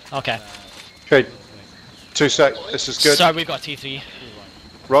sake. Okay. Okay, 2 sec, this is good. So we've got T3.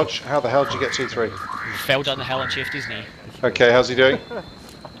 Rog, how the hell did you get T3? Fell down the hill and chafed his knee. Okay, how's he doing?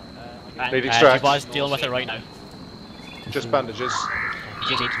 Need extract? He was dealing with it right now. Just bandages. He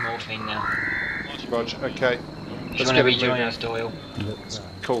just needs morphine now. Rog, okay. Do you Let's want to get it rejoin moving. us, Doyle?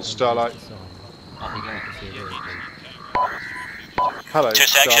 Cool, Starlight. Off you go. Hello, 2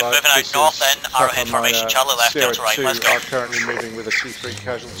 section, Starlight. moving out This north is then, arrowhead Papa formation, Miner. Charlie left, Sierra Delta right, 2 let's go. are currently moving with a T3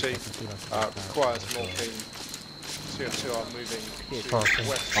 casualty. Requires morphine. Sierra 2 are moving to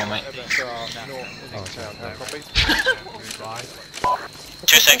west, MSR north into town. How copy?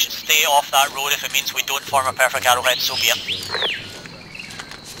 2 section, stay off that road if it means we don't form a perfect arrowhead, so be it.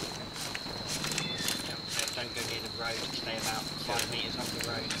 Don't go near the road, stay about 5 metres off the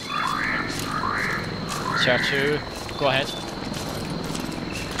road. Sir 2, go ahead.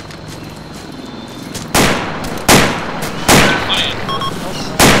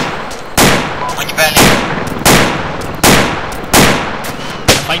 On your belly.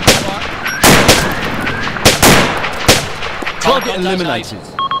 Find the mark. Target eliminated.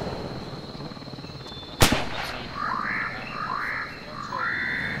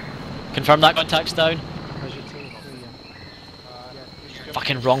 Confirm that contact's down.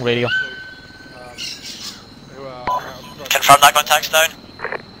 Fucking wrong radio. Confirm that contact's down.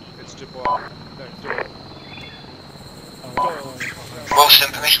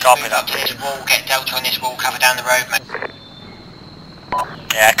 Wilson, permission to move up to this wall, get Delta on this wall, cover down the road, mate.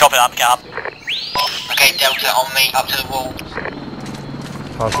 Yeah, copy that, get up. Okay, Delta on me, up to the wall.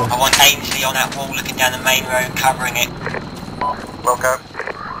 I want Ainsley on that wall, looking down the main road, covering it. We'll go.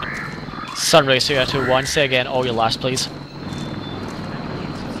 Sunray Sierra 2-1, say again all your last please.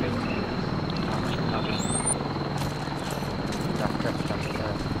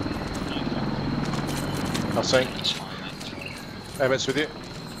 I'll say. Emmett's with you.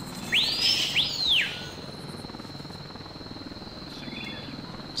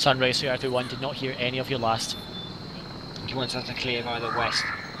 Sunray Sierra 2-1, did not hear any of your last. Do you want us to clear by the west?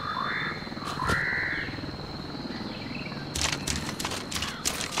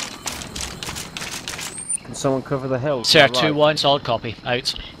 Can someone cover the hill? Sierra 2-1, solid copy,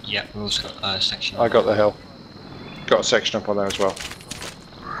 out. Yep, we've also got a section. I got the hill. Got a section up on there as well.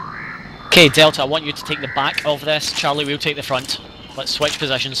 Okay, Delta, I want you to take the back of this. Charlie, we'll take the front. Let's switch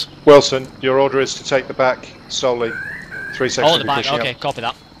positions. Wilson, your order is to take the back solely. 3 sections. All at the back, okay, copy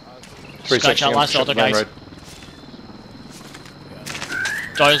that. 3 Scratch sections. that last order, guys.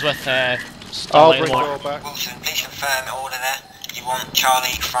 Doyle's with I'll Starlight bring Moore. Doyle back. Wilson, please confirm order there. You want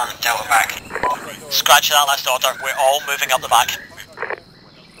Charlie front, Delta back. Scratch that last order. We're all moving up the back.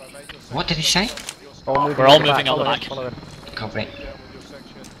 What did he say? We're all moving up the back. Copy.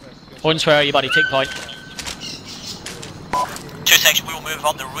 Owens, where are you, buddy? Take point. 2 sections, we will move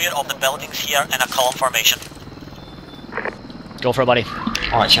up the rear of the buildings here in a column formation. Go for it, buddy.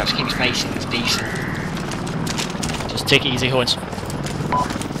 Alright, chaps, keep spacing, it's decent. Just take it easy, Owens.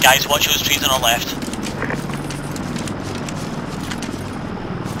 Guys, watch those trees on our left.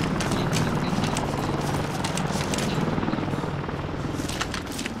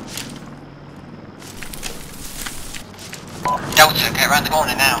 Delta, get around the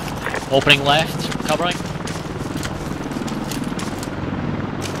corner now. Opening left, covering.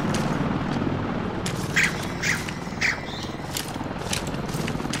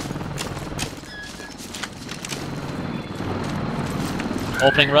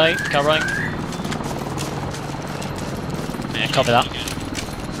 Opening right, covering. Yeah, copy that.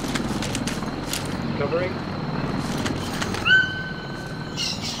 Covering.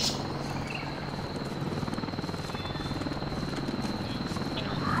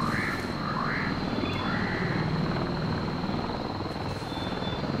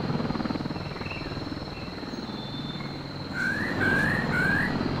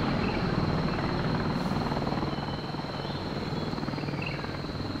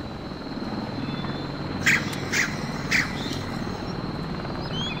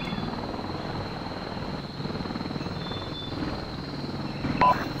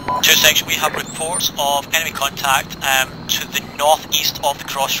 Section, we have reports of enemy contact to the northeast of the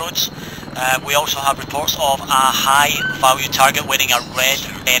crossroads. We also have reports of a high value target wearing a red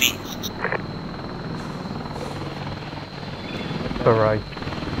berry. Beret.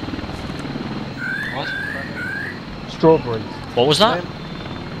 What? Strawberries. What was that?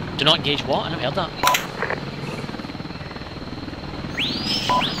 Do not engage what? I never heard that.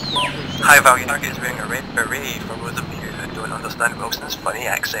 High value target is wearing a red beret for those of you who don't understand Wilson's funny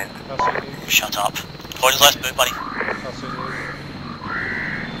accent. Shut up. Let's move, buddy.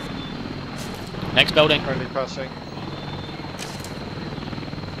 Next building. Friendly passing.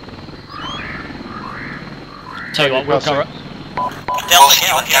 Tell you what, we'll cover it. Delta,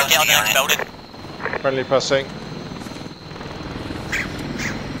 get on here, get on the next building. Friendly passing.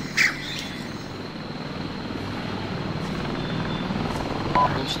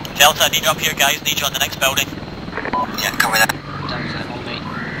 Delta, I need you up here, guys. Need you on the next building. Yeah, cover that.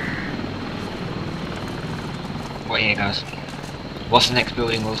 What here, guys? What's the next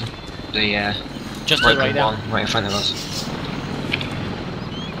building, Wilson? The just right one there. right in front of us.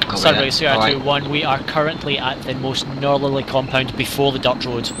 Sunrise CR21, we are currently at the most northerly compound before the dirt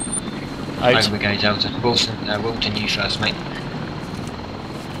road. Out. Over we go, Delta. Wilson, Wilton, you first, mate.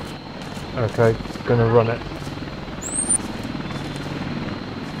 Okay, gonna run it.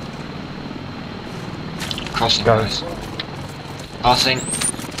 Crossing, guys. Passing.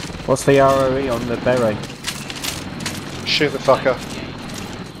 What's the ROE on the beret? Shoot the fucker.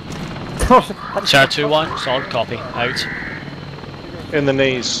 CR21, solid copy. Out. In the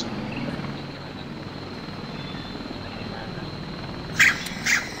knees.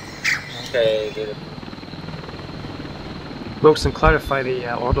 Okay, David. Wilson, clarify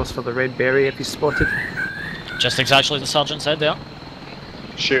the orders for the red berry if he's spotted. Just exactly as the sergeant said there.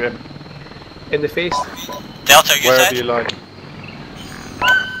 Shoot him. In the face. Delta, you Wherever said? you like.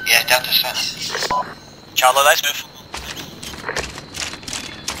 Yeah, Delta's center. Charlie, let's move.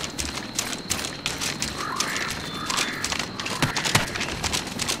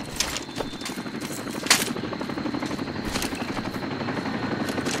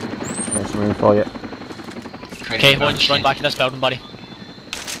 There's room for you. Okay, run back in this building, buddy.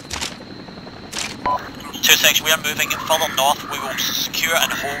 2 sections, we are moving further north. We will secure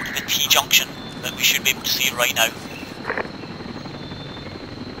and hold the T-junction that we should be able to see right now.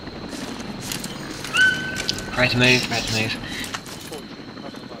 Ready to move, ready to move.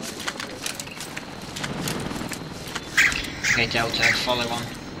 Okay, Delta, follow on.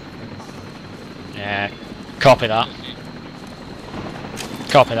 Yeah, copy that.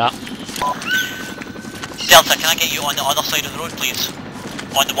 Copy that. Delta, can I get you on the other side of the road, please?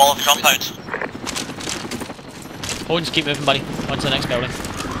 On the wall of the compound. Owens, keep moving, buddy. On to the next building.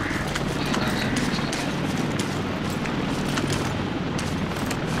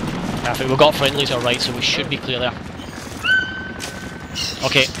 Perfect, we've got friendlies alright, so we should be clear there.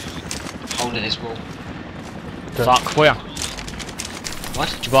 Okay. Holding this wall. Fuck, where? What?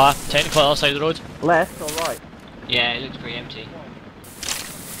 Jabbar, technically other side of the road. Left or right? Yeah, it looks pretty empty.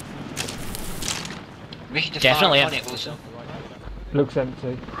 We should Definitely fire on empty. it also. Looks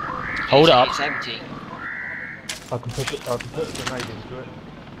empty. Hold it up. It's empty. I can put a grenade into it.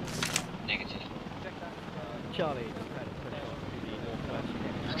 Negative. Charlie.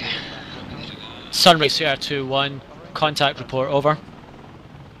 Okay. Sunray CR21, contact report, over.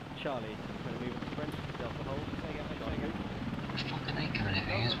 Charlie, going to move to French, Delta hold. Fuck are they coming over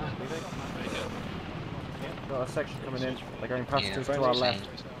here as well? Got a section coming in. They're going past Yeah, us to our left.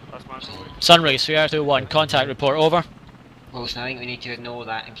 Sunray CR21, contact report, over. Wilson, I think we need to ignore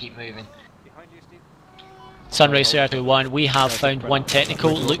that and keep moving. Sunray CR21, we have found one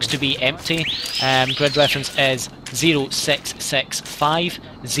technical, looks to be empty. Grid reference is 0665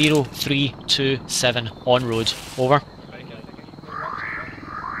 0327 on road, over.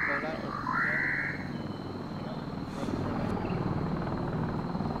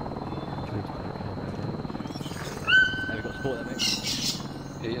 We've got support there, mate.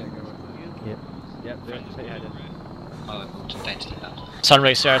 Yeah, go on. Yep, do it, just put your head in. Oh, to fence it up.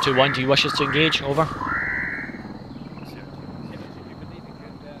 Sunray CR21, do you wish us to engage, over?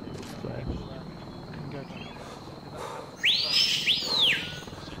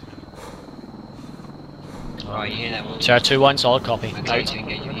 Alright, you hear that, Wilton? CR21, solid copy. Okay, Out. to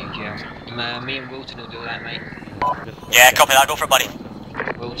engage with you, GL. Me and Wilton will do that, mate. Yeah, copy that, go for it, buddy.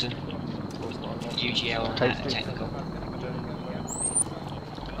 Wilton. UGL on that technical.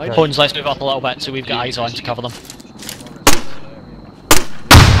 Bones, let's move up a little bit so we've got eyes on to cover them.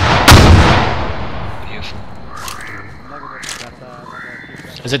 Beautiful.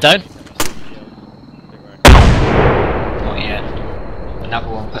 Is it down? Not yet. Another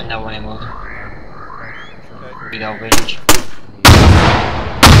one, put another one in, Wilton. Big old village.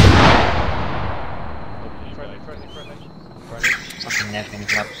 Fucking never gonna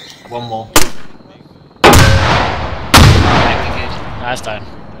grab. One more. Alright, we're good. That's down.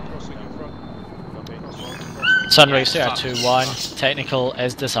 Sunray CR21, technical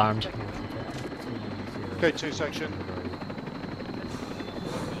is disarmed. Okay, 2 section.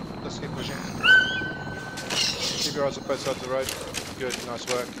 Let's keep pushing. Keep your eyes on both sides of the road. Good, nice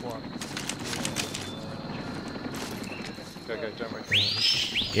work. Go, don't worry.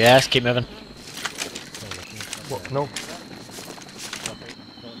 Yes, keep moving. What? No.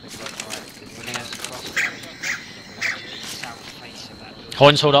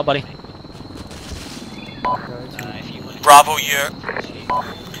 Horns, hold up, buddy. Bravo, you're...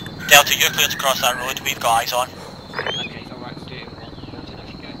 Delta, you're clear to cross that road, we've got eyes on. Okay, alright, we'll do it. Wilton,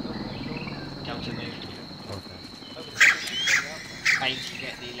 off you go. Delta move. Aim to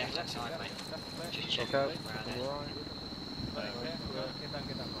get the left hand side, mate. Just check around there.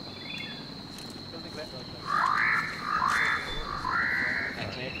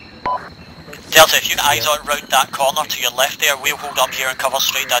 Delta, if you get eyes on round that corner to your left there, we'll hold up here and cover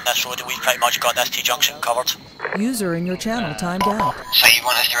straight down this road and we've pretty much got this T-junction covered. User in your channel timed out. So you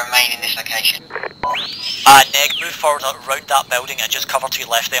want us to remain in this location? Neg, move forward around that building and just cover to your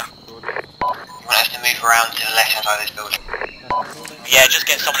left there. You want us to move around to the left hand side of this building? Yeah, just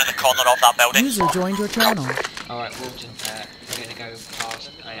get someone in the corner of that building. User joined your channel. Alright, Wilton, we're gonna go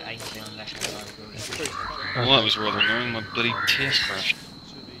past Ainsley on the left hand side of the building. Well, that was rather annoying, my bloody TS crashed.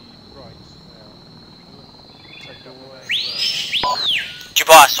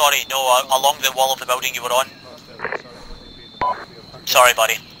 Dubois, sorry, no, along the wall of the building you were on. Sorry,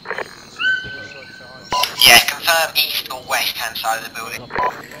 buddy. Yeah, confirm east or west hand side of the building.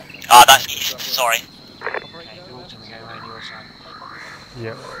 That's east, sorry. Wilton, we go around your side.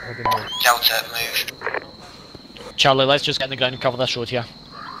 Yep, heading north. Delta, move. Charlie, let's just get in the ground and cover this road here.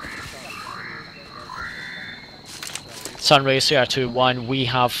 Sunray CR21, we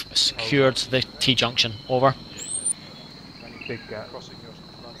have secured the T-junction, over. Big gap.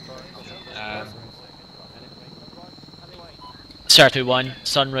 CR21,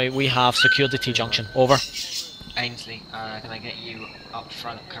 Sunray, we have secured the T-junction, over. Ainsley, can I get you up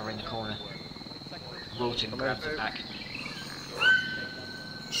front covering the corner? Wilton, grab the back.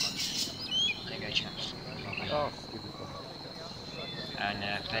 There you go, chaps.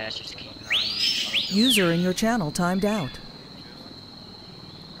 And players, just keep an eye on you. User in your channel timed out.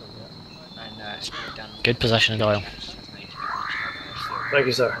 And spread down. Good position, Doyle. Thank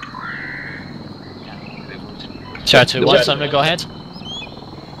you, sir. CR21, Sunray, go ahead.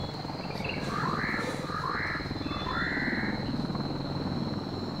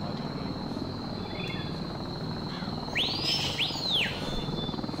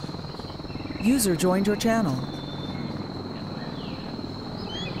 User joined your channel.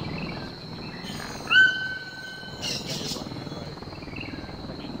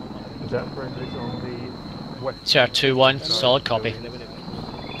 Is that friendlies on the west Sir 2-1, solid copy.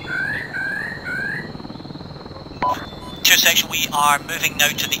 2 section, we are moving now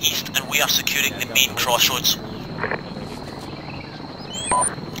to the east and we are securing the main crossroads.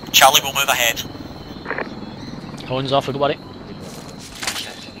 Charlie will move ahead. Horns off, we go, buddy.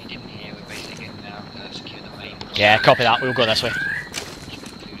 Yeah, copy that, we'll go this way.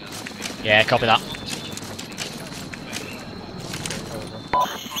 Yeah, copy that.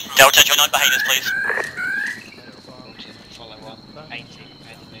 Delta, join on behind us, please.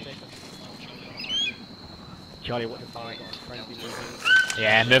 Charlie, what if I friendly moving?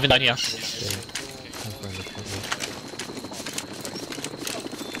 Yeah, moving down here.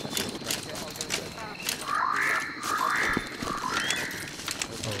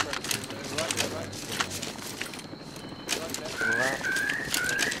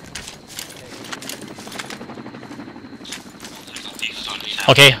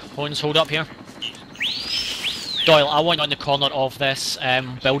 Okay, Horns, hold up here. Doyle, I want you on the corner of this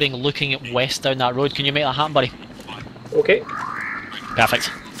building looking at west down that road. Can you make that happen, buddy? Okay.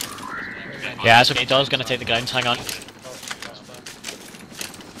 Perfect. Yeah, that's okay. Doyle's going to take the ground. Hang on.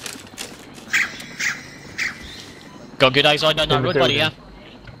 Got good eyes on down that road, buddy, yeah?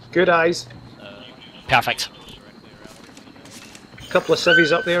 Good eyes. Perfect. A couple of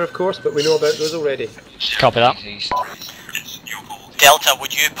civvies up there, of course, but we know about those already. Copy that. Delta,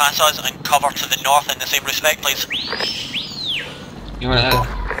 would you pass us and cover to the north in the same respect, please? You want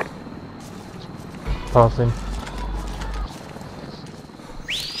that? Passing.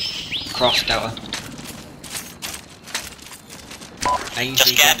 Cross, Delta.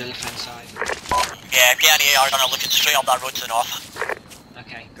 Just get... the left hand side. Yeah, get an AR gunner looking straight up that road to the north.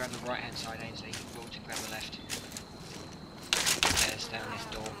 Okay, grab the right hand side, Ainsley. Wilton, grab the left. There's down this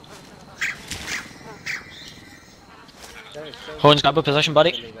door. Horns, grab a position,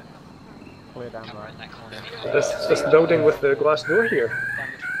 buddy. This building with the glass door here.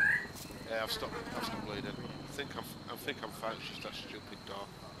 Yeah, I've stopped bleeding. I think I'm fine, it's just that stupid door.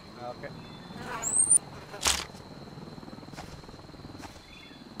 Okay.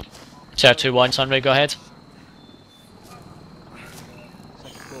 Sir 2-1, Sunray, go ahead.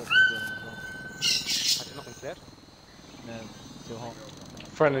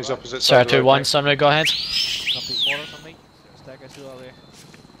 Friendly's opposite Sir side. 2-1, Sunray, go ahead. Copy, orders on me. Staircase to over here.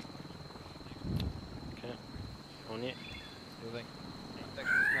 Okay. On it. Moving.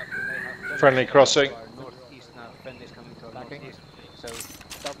 Friendly crossing. Northeast now. Friendly's coming to our northeast. So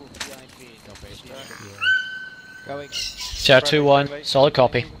double VIP. Going. Sir 2-1, solid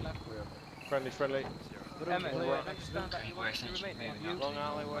copy. Friendly. Friendly.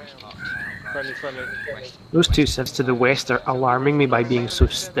 Those two civs to the west are alarming me by being so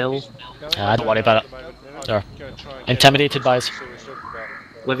still. Don't worry about it. They're intimidated by us.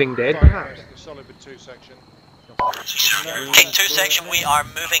 Living dead, perhaps? King 2 section, we are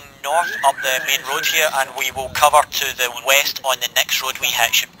moving north up the main road here and we will cover to the west on the next road we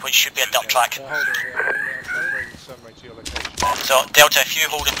hit, which should be a dirt track. So, Delta, if you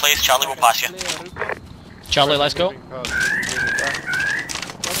hold in place, Charlie will pass you. Charlie, let's go.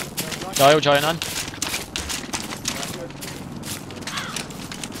 Doyle, join on.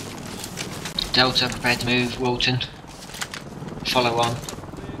 Delta, prepare to move. Wilton, follow on.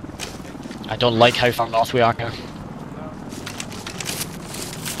 I don't like how far north we are here.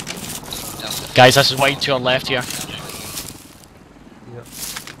 Delta. Guys, this is wide to our left here.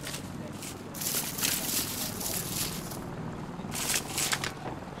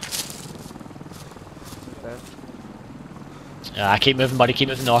 Keep moving, buddy, keep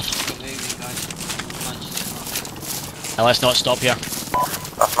moving north. Now let's not stop here.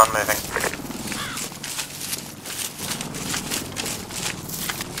 That's man moving.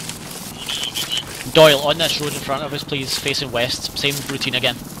 Doyle, on this road in front of us, please, facing west. Same routine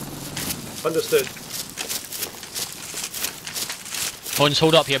again. Understood. Horns,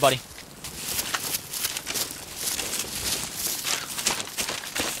 hold up here, buddy.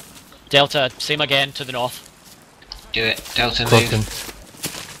 Delta, same again to the north. Do it. Delta, Crossing. move.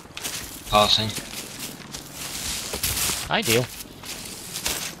 Passing. Ideal.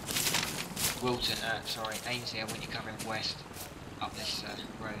 Wilton, sorry, Ainsley, I want you covering west up this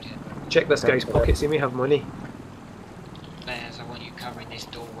road here. Check this guy's pockets, he may have money. Bears, I want you covering this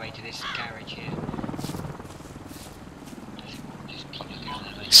doorway to this garage here. Just keep looking at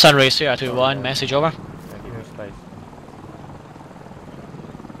that, mate. Sunracer 2-1, message over.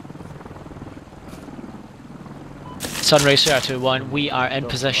 Sunracer 2-1, we are in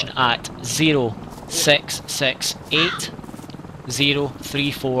position at 0668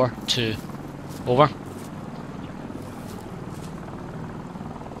 0342. Over.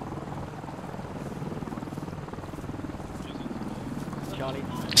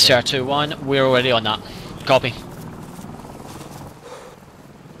 Sir 2-1, we're already on that. Copy.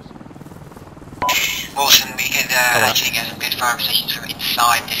 Wilson, we could actually get some good fire positions from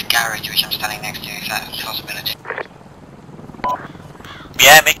inside this garage which I'm standing next to, if that's a possibility.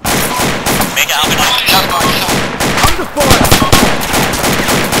 Yeah, make it happen. Under fire!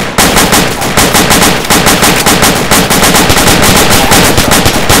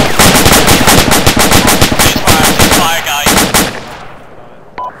 Fire, guys.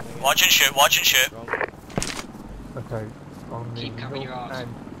 Watch and shoot, watch and shoot. Okay, on the Keep covering your north arcs.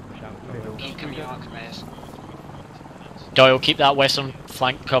 and middle. Keep covering your arcs, Reyes. Doyle, keep that western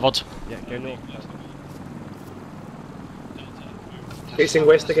flank covered. Yeah, go north. Facing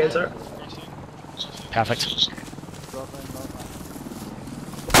west again, sir. Perfect.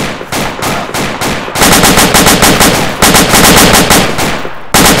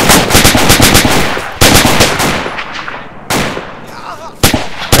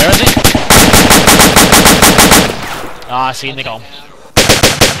 Where is he? Ah, I seen the gun.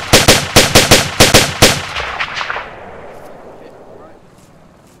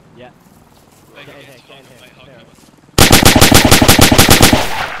 Yeah. Get in here.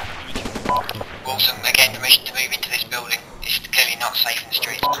 Wilson, again, permission to move into this building. It's clearly not safe in the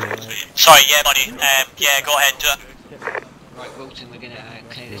streets. Sorry, yeah, buddy. Yeah, go ahead, do it. Right, Wilton, we're gonna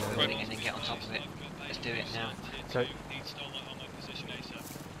clear this building and then get on top of it. Let's do it now. Okay.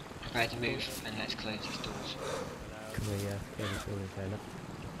 Prepare to move and let's close these doors. Can we clear this building fairly?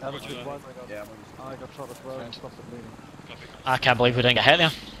 Yeah, I got shot as well and stopped the bleeding. I can't believe we didn't get hit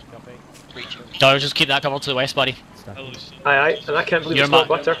there. Breach. Doyle, just keep that covered to the west, buddy. Aye, aye, and I can't believe You're it's not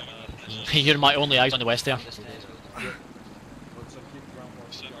my- butter. You're my only eyes on the west there.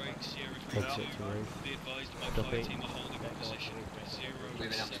 Exit to roof. Copy.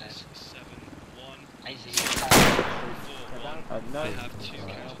 Moving upstairs. No.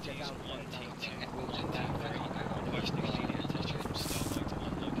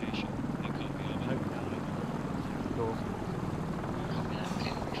 Door.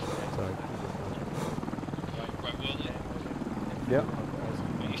 Sorry. Yeah. Yeah.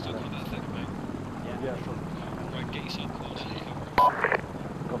 Yeah, sure. Right, get yourself close.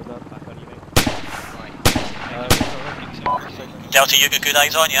 Cover that. Back on you, mate. Delta, you got good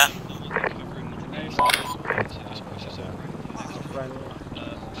eyes on, yeah?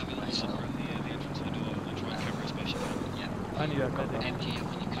 I need a cover. Empty up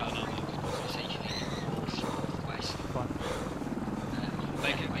when you come essentially north-west.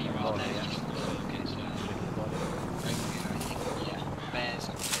 Where you are there, just yeah, bears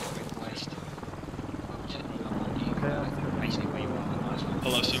up west. Wilton, I'm on you. Basically where you are.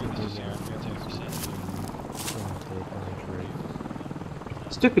 Hello, sir.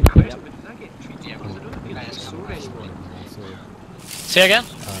 Stupid question. Say again?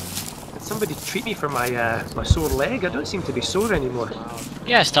 Did somebody treat me for my my sore leg? I don't seem to be sore anymore.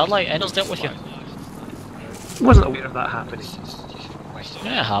 Yeah, Starlight, Ender's dealt with you. Wasn't aware of that happening.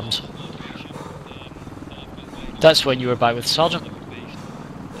 Yeah, it happens. That's when you were back with Sergeant.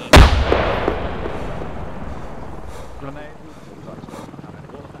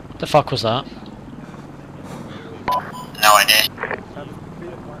 The fuck was that? No idea.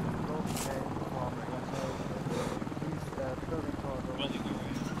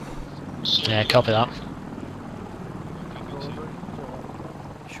 Yeah, copy that.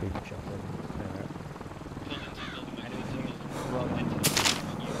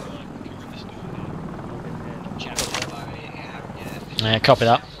 Yeah, copy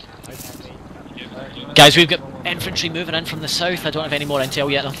that. Guys, we've got infantry moving in from the south. I don't have any more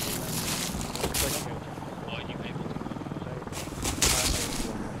intel yet though.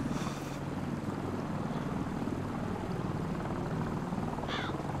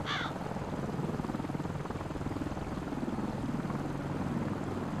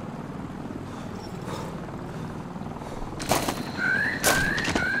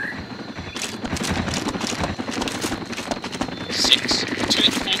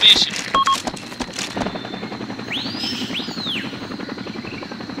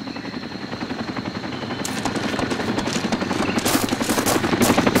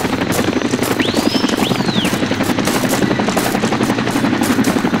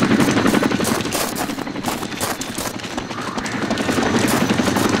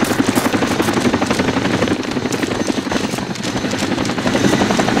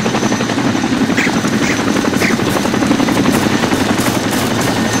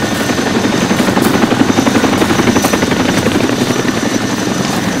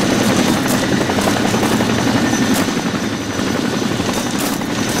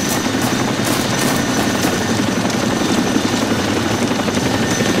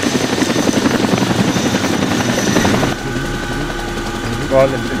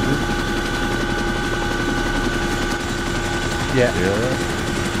 silent, isn't it? Yeah.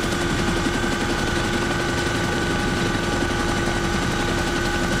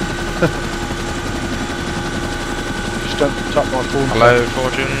 Just don't tap my phone. Hello,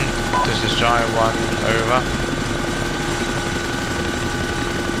 Fortune. This is Giant 1, over.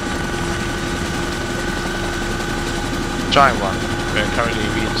 Giant 1, we're currently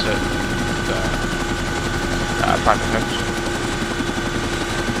reinsert the private homes.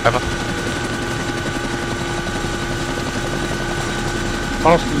 Over.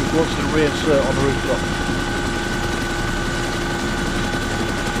 Asking what's the reinsert on the rooftop?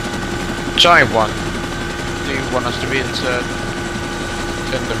 Giant 1, do you want us to reinsert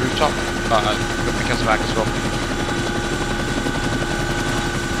in the rooftop? Because of ag as well.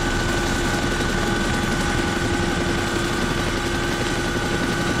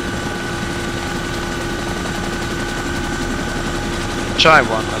 Giant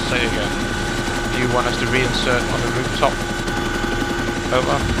 1, I'll say again. Do you want us to reinsert on the rooftop?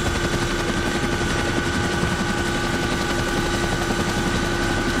 Over.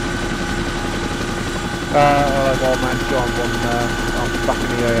 Well, man, Giant 1, I'm back in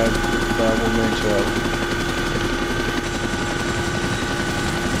the AO with 1 reinsert.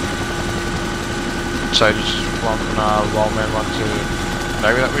 So you just want Wildman 1 to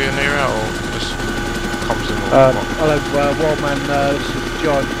know that we're in the area, or just comms in? Hello, Wildman, this is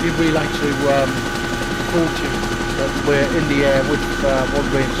Giant. If you relay to Fortune that we're in the air with 1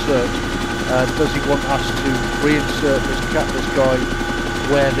 reinsert, does he want us to reinsert this guy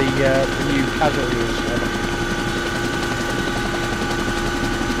where the new casualty is?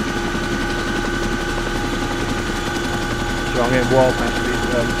 So I'm getting Wildman to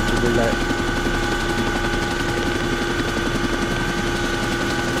relay it.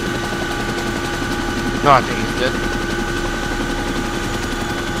 No, I think he's dead.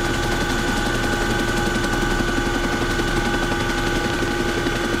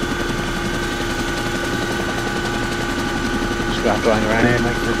 Just got to hang around here,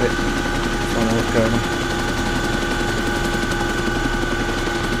 mate, for a bit. Find out what's going on.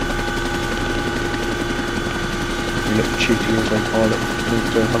 You look cheeky as a pilot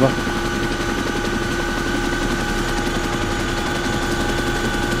moved to hover.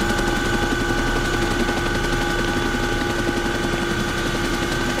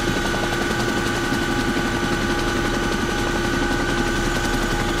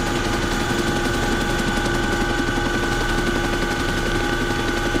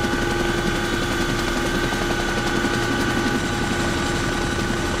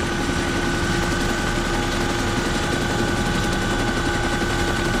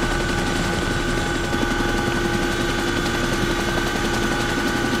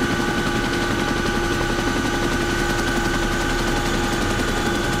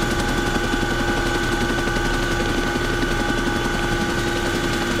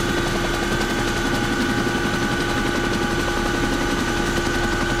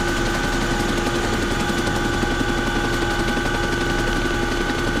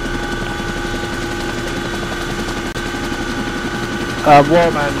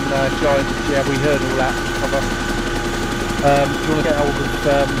 Warman, Giant, yeah, we heard all that. Cover. Do you want to get hold of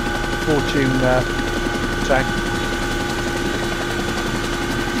Fortune tank?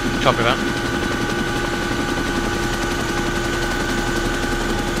 Copy that.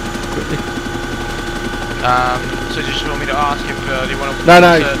 Quickly. So just want me to ask if you want to... No,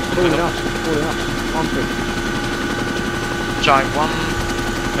 calling us. Answer. Giant 1,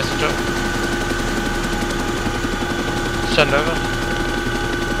 messenger. Send over.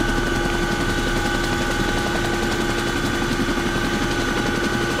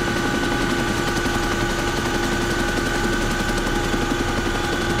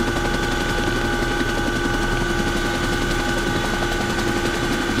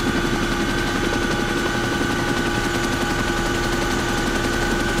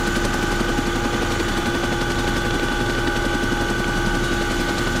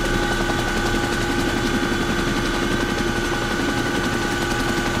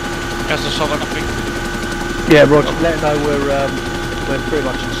 That's a solid copy. Yeah, Roger. Let him know we're pretty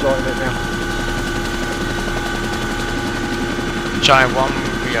much inside of it now. Giant 1,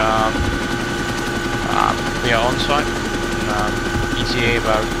 we are on site. ETA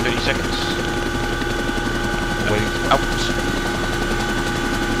about 30 seconds. Waiting out.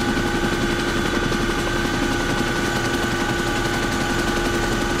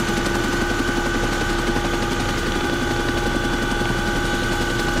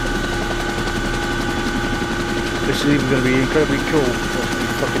 This is even going to be incredibly cool. It's going to be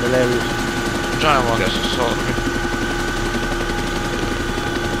fucking hilarious. Giant 1 gets a sort of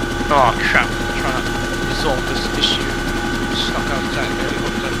Oh crap, I'm trying to resolve this issue. Stuck outside the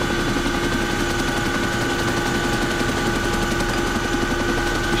helicopter.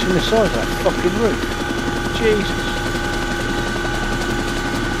 You seen the size of that fucking roof? Jesus.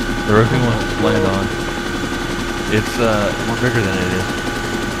 The roofing one it's landed on. It's more bigger than it is.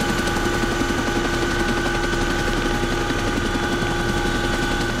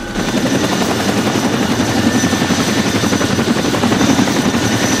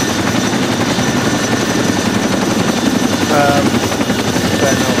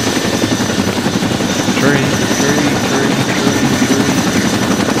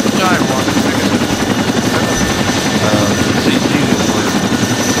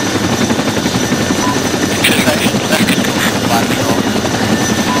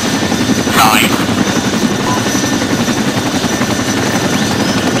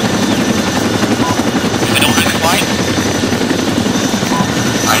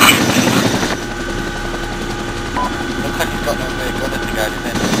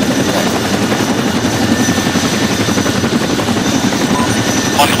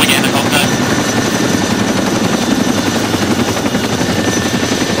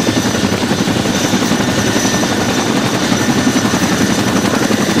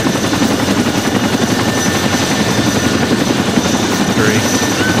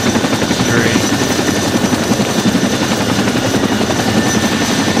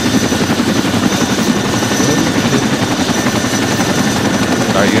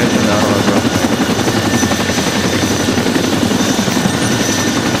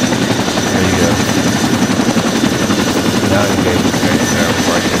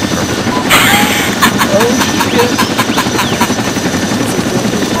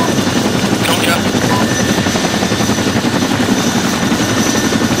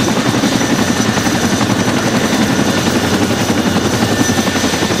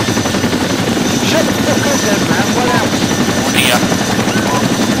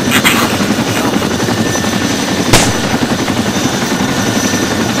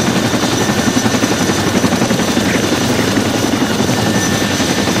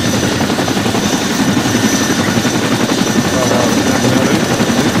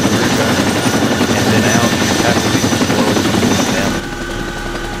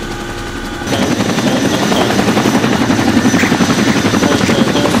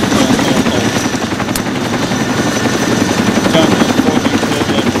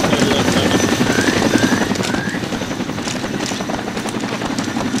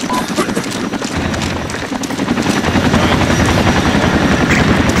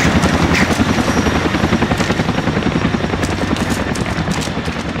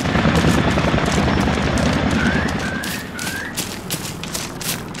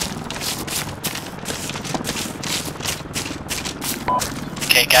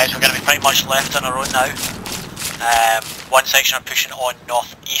 Guys, we're going to be pretty much left on our own now. One section are pushing on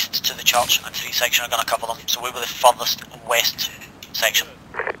north-east to the church and 3 sections are going to cover them, so we'll be the furthest west section.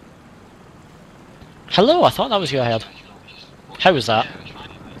 Hello, I thought that was you ahead. How was that?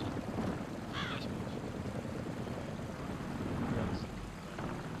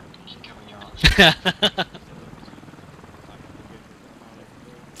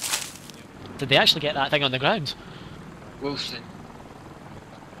 Did they actually get that thing on the ground? Wilson.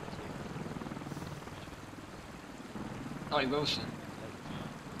 Ollie Wilson.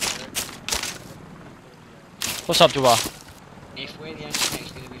 What's up, Dua? If we're the only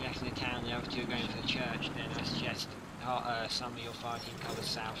team's going to be left in the town, the other two are going for the church, then I suggest some of your fire team covers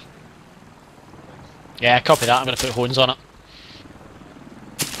south. Yeah, copy that. I'm going to put horns on it.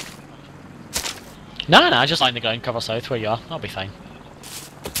 Nah, just line the ground cover south where you are. That'll be fine.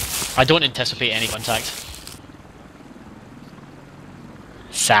 I don't anticipate any contact.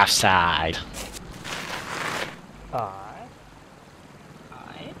 South side.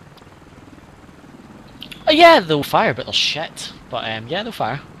 Yeah, they'll fire, but they'll shit. But yeah, they'll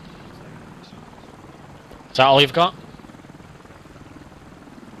fire. Is that all you've got?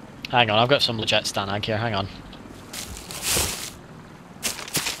 Hang on, I've got some legit Stanag here, hang on.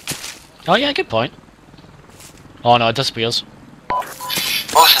 Oh yeah, good point. Oh no, it disappears.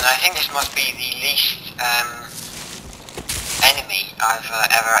 Wilson, I think this must be the least enemy I've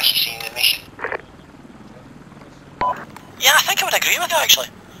ever actually seen in a mission. Yeah, I think I would agree with you actually.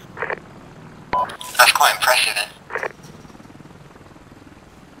 That's quite impressive then.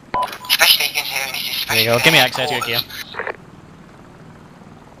 Especially considering this is There you go, give me access to your gear.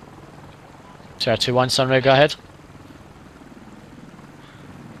 Sir, 2-1, Sunray, go ahead.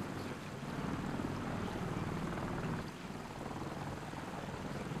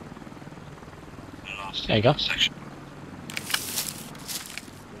 There you go.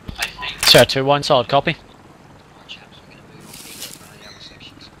 I Sir, 2-1, solid copy. Right, chaps, we're going to move off either of the other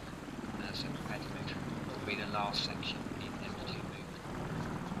sections. So prepare to move. Will be the last section in them to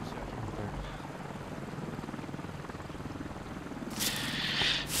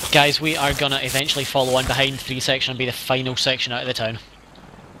move. Guys, we are gonna eventually follow on behind 3 section and be the final section out of the town.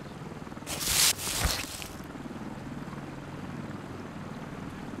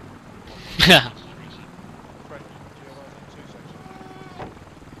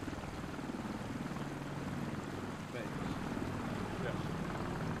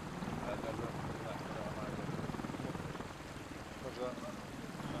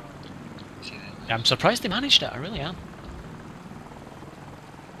 I'm surprised they managed it, I really am.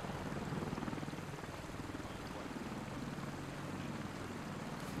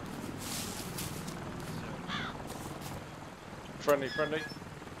 Friendly, friendly.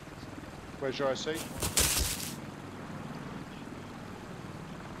 Where's your IC?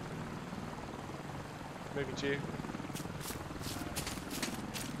 Moving to you.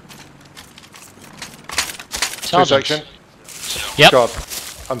 Two section. Yep. God,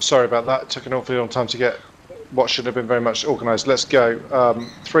 I'm sorry about that. It took an awfully long time to get what should have been very much organised. Let's go.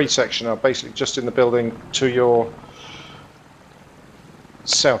 3 section are basically just in the building to your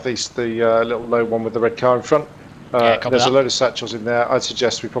southeast, the little low one with the red car in front. There's a load of satchels in there. I'd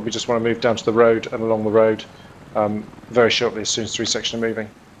suggest we probably just want to move down to the road and along the road very shortly as soon as 3 section are moving.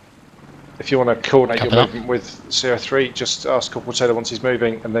 If you want to coordinate your movement with CO3, just ask Corporal Taylor once he's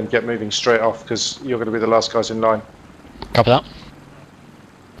moving and then get moving straight off because you're going to be the last guys in line. Copy that.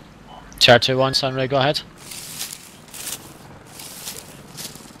 Chair 2-1, Sunray, go ahead.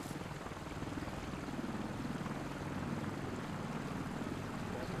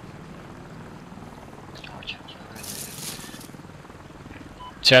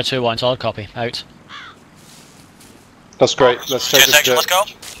 Chair 2-1, solid copy, out. That's great. Let's take this section, dirt. let's go.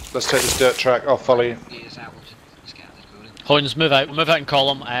 Let's take this dirt track. I'll follow you. Holdens, move out in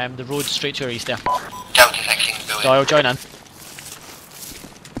column. The road straight to your east there. Delta section building. Doyle, join in.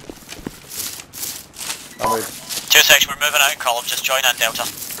 I'll move. 2 section, we're moving out in column, just join in Delta.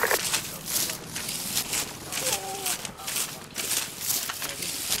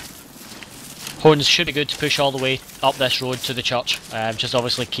 Holdens should be good to push all the way up this road to the church. Just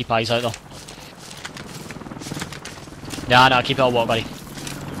obviously keep eyes out though. Nah, keep it all walk, buddy.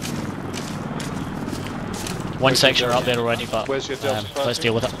 1 section are up there already, but let's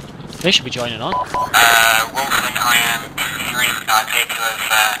deal with it. They should be joining on. Wolfen, I am 3. I appear to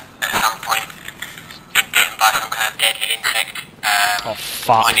have, at some point, been bitten by some kind of deadly insect. Oh,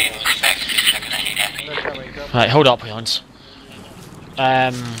 fuck. I need to inspect this second I need epi. Right, hold up, Hans.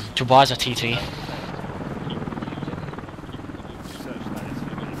 Tobias a T3.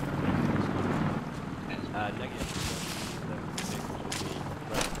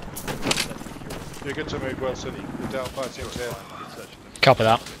 You're good to move, Wilson. The Delta fire team's here. Copy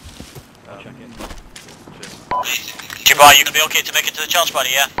that. Dubai, you gonna be okay to make it to the church,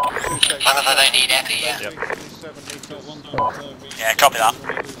 buddy, yeah? As long as I don't need epi, yeah? Yeah, copy that.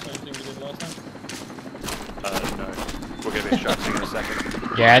 No. We're going to be extracting in a second.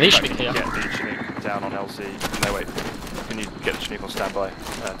 Yeah, they should be clear. Get the Chinook down on LZ. No, wait. Can you get the Chinook on standby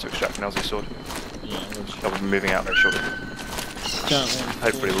to extract an LZ sword? I'll be moving out very shortly.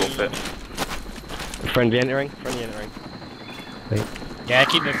 Hopefully we'll all fit. Friendly entering. Yeah,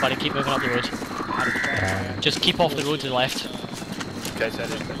 keep moving, buddy. Keep moving up the road. Just keep off the road to the left. Okay, so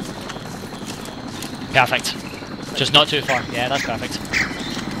Perfect. Just not too far. Yeah, that's perfect.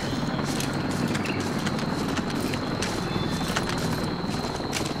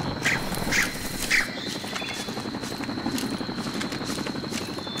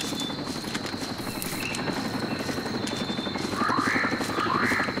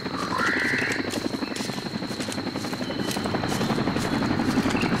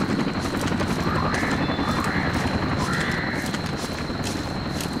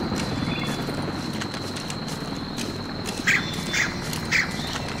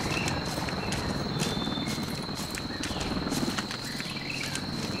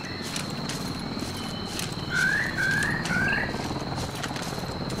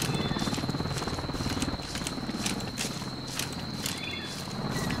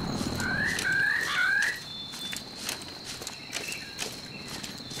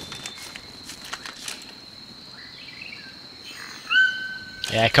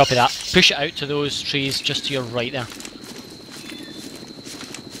 Yeah, copy that. Push it out to those trees just to your right there.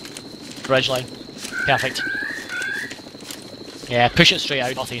 Bridge line. Perfect. Yeah, push it straight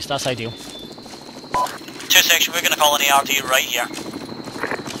out northeast, that's ideal. 2 section, we're gonna call an ARD right here.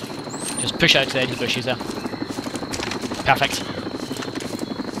 Just push out to the edge of the bushes there. Perfect.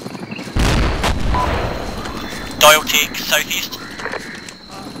 Doyle take southeast.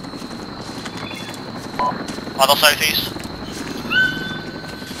 Other southeast.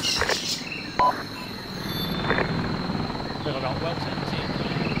 We've got Wilton,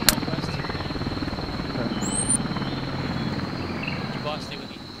 northwest. You guys stay with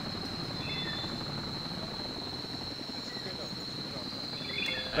me.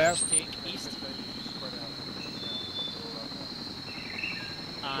 Bears take east.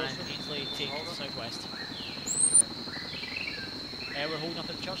 And Ainsley take southwest. We're holding up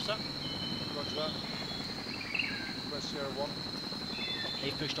at the church, sir. Roger that. West Sierra 1.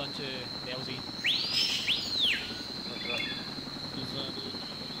 They've pushed onto the LZ. Roger that.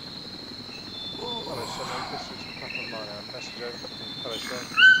 Hello, Sonny. This is Papa Minor. Message over from Hello, Son.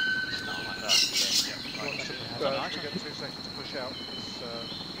 It's not like that. We get 2 seconds to push out. It's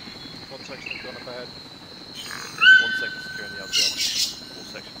 1 section has gone up ahead. 1 second securing the LZ.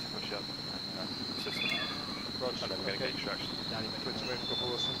 4 sections to push up. System. Roger. And then we're going to get extraction. Quit to move, Papa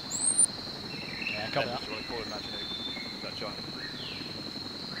Wilson. Yeah, copy that. Do you want to call it Imagine that giant?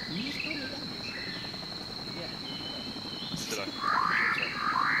 You just call it that? Yeah. Did I?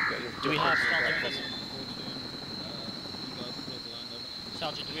 Do we have Starlight with us?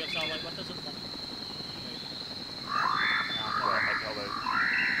 Sergeant, do we have Starlight with us at the moment? Although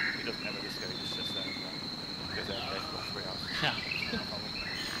he doesn't ever just go, he just sits there and goes out and plays for 3 hours. Yeah.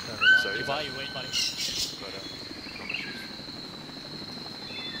 So Goodbye, you wait, buddy. But, not much use.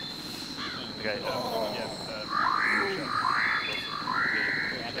 Okay,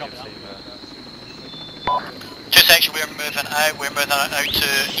 Two section, we're moving out to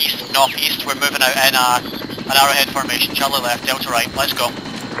east, northeast, we're moving out in an arrowhead formation, Charlie left, Delta right, let's go.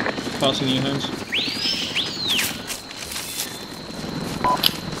 Passing your hands.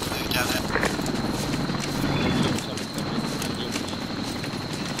 Move down there.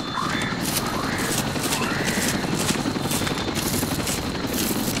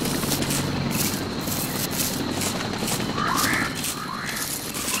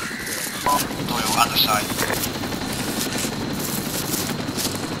 Underside.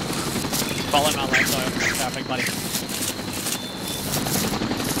 Follow my left side, traffic, buddy.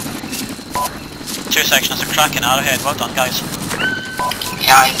 Two sections, a cracking arrowhead, well done guys.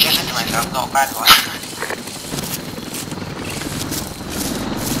 Yeah, I just into myself, not a bad one.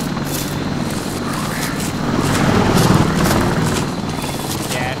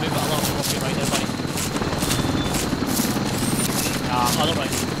 Yeah, move it along the walkway right there, buddy. Other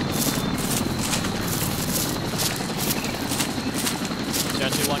right.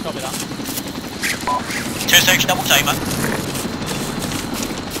 2-1, copy that. 2 section, double timer.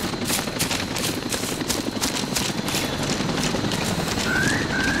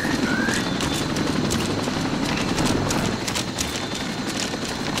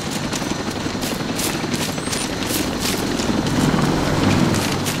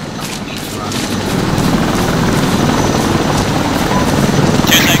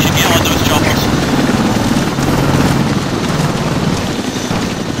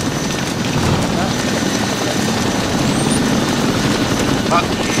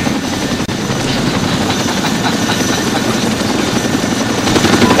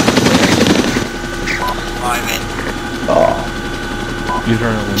 You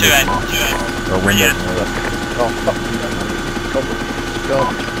turn it window. Or window. Oh, fuck. Go.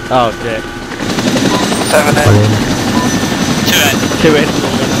 Oh, shit. 7 in. 2 in. 2 in.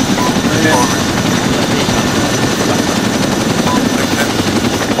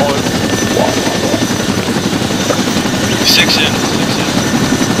 6 in.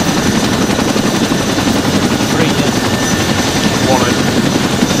 3 in. 1 in.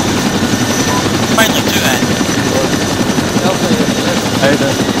 Finally 2 in. Hey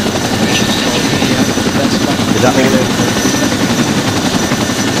there. Is that all in?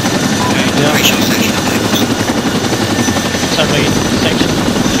 Yeah. Ratio section of labels. Survey section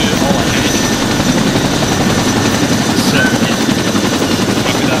 2, all engaged. 7 in.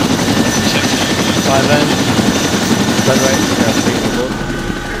 Copy that. Section 5 in. Survey.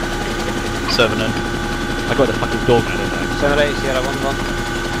 7 in. I got the fucking dog out of there. 7-8, Sierra 1-1.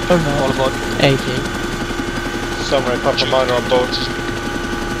 Oh no. All aboard. 18. Summary, Papa Minor on board.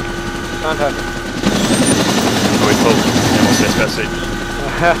 Fantastic. Are we full? Yeah, what's this best seat?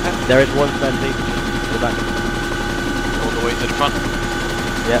 There is one spare seat to the back. all the way to the front.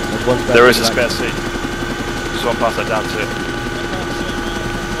 Yeah, there's one spare There is a seat. spare seat. So I'll pass that down to it.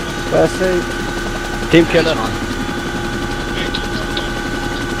 Spare seat. Team killer.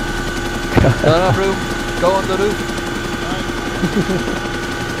 Not enough room. Go on the roof.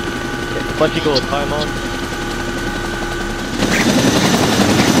 Bungee cord, time on.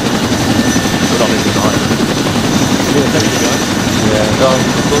 We're not leaving behind.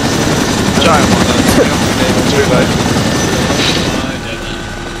 Giant one though. Too late.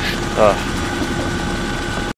 Oh.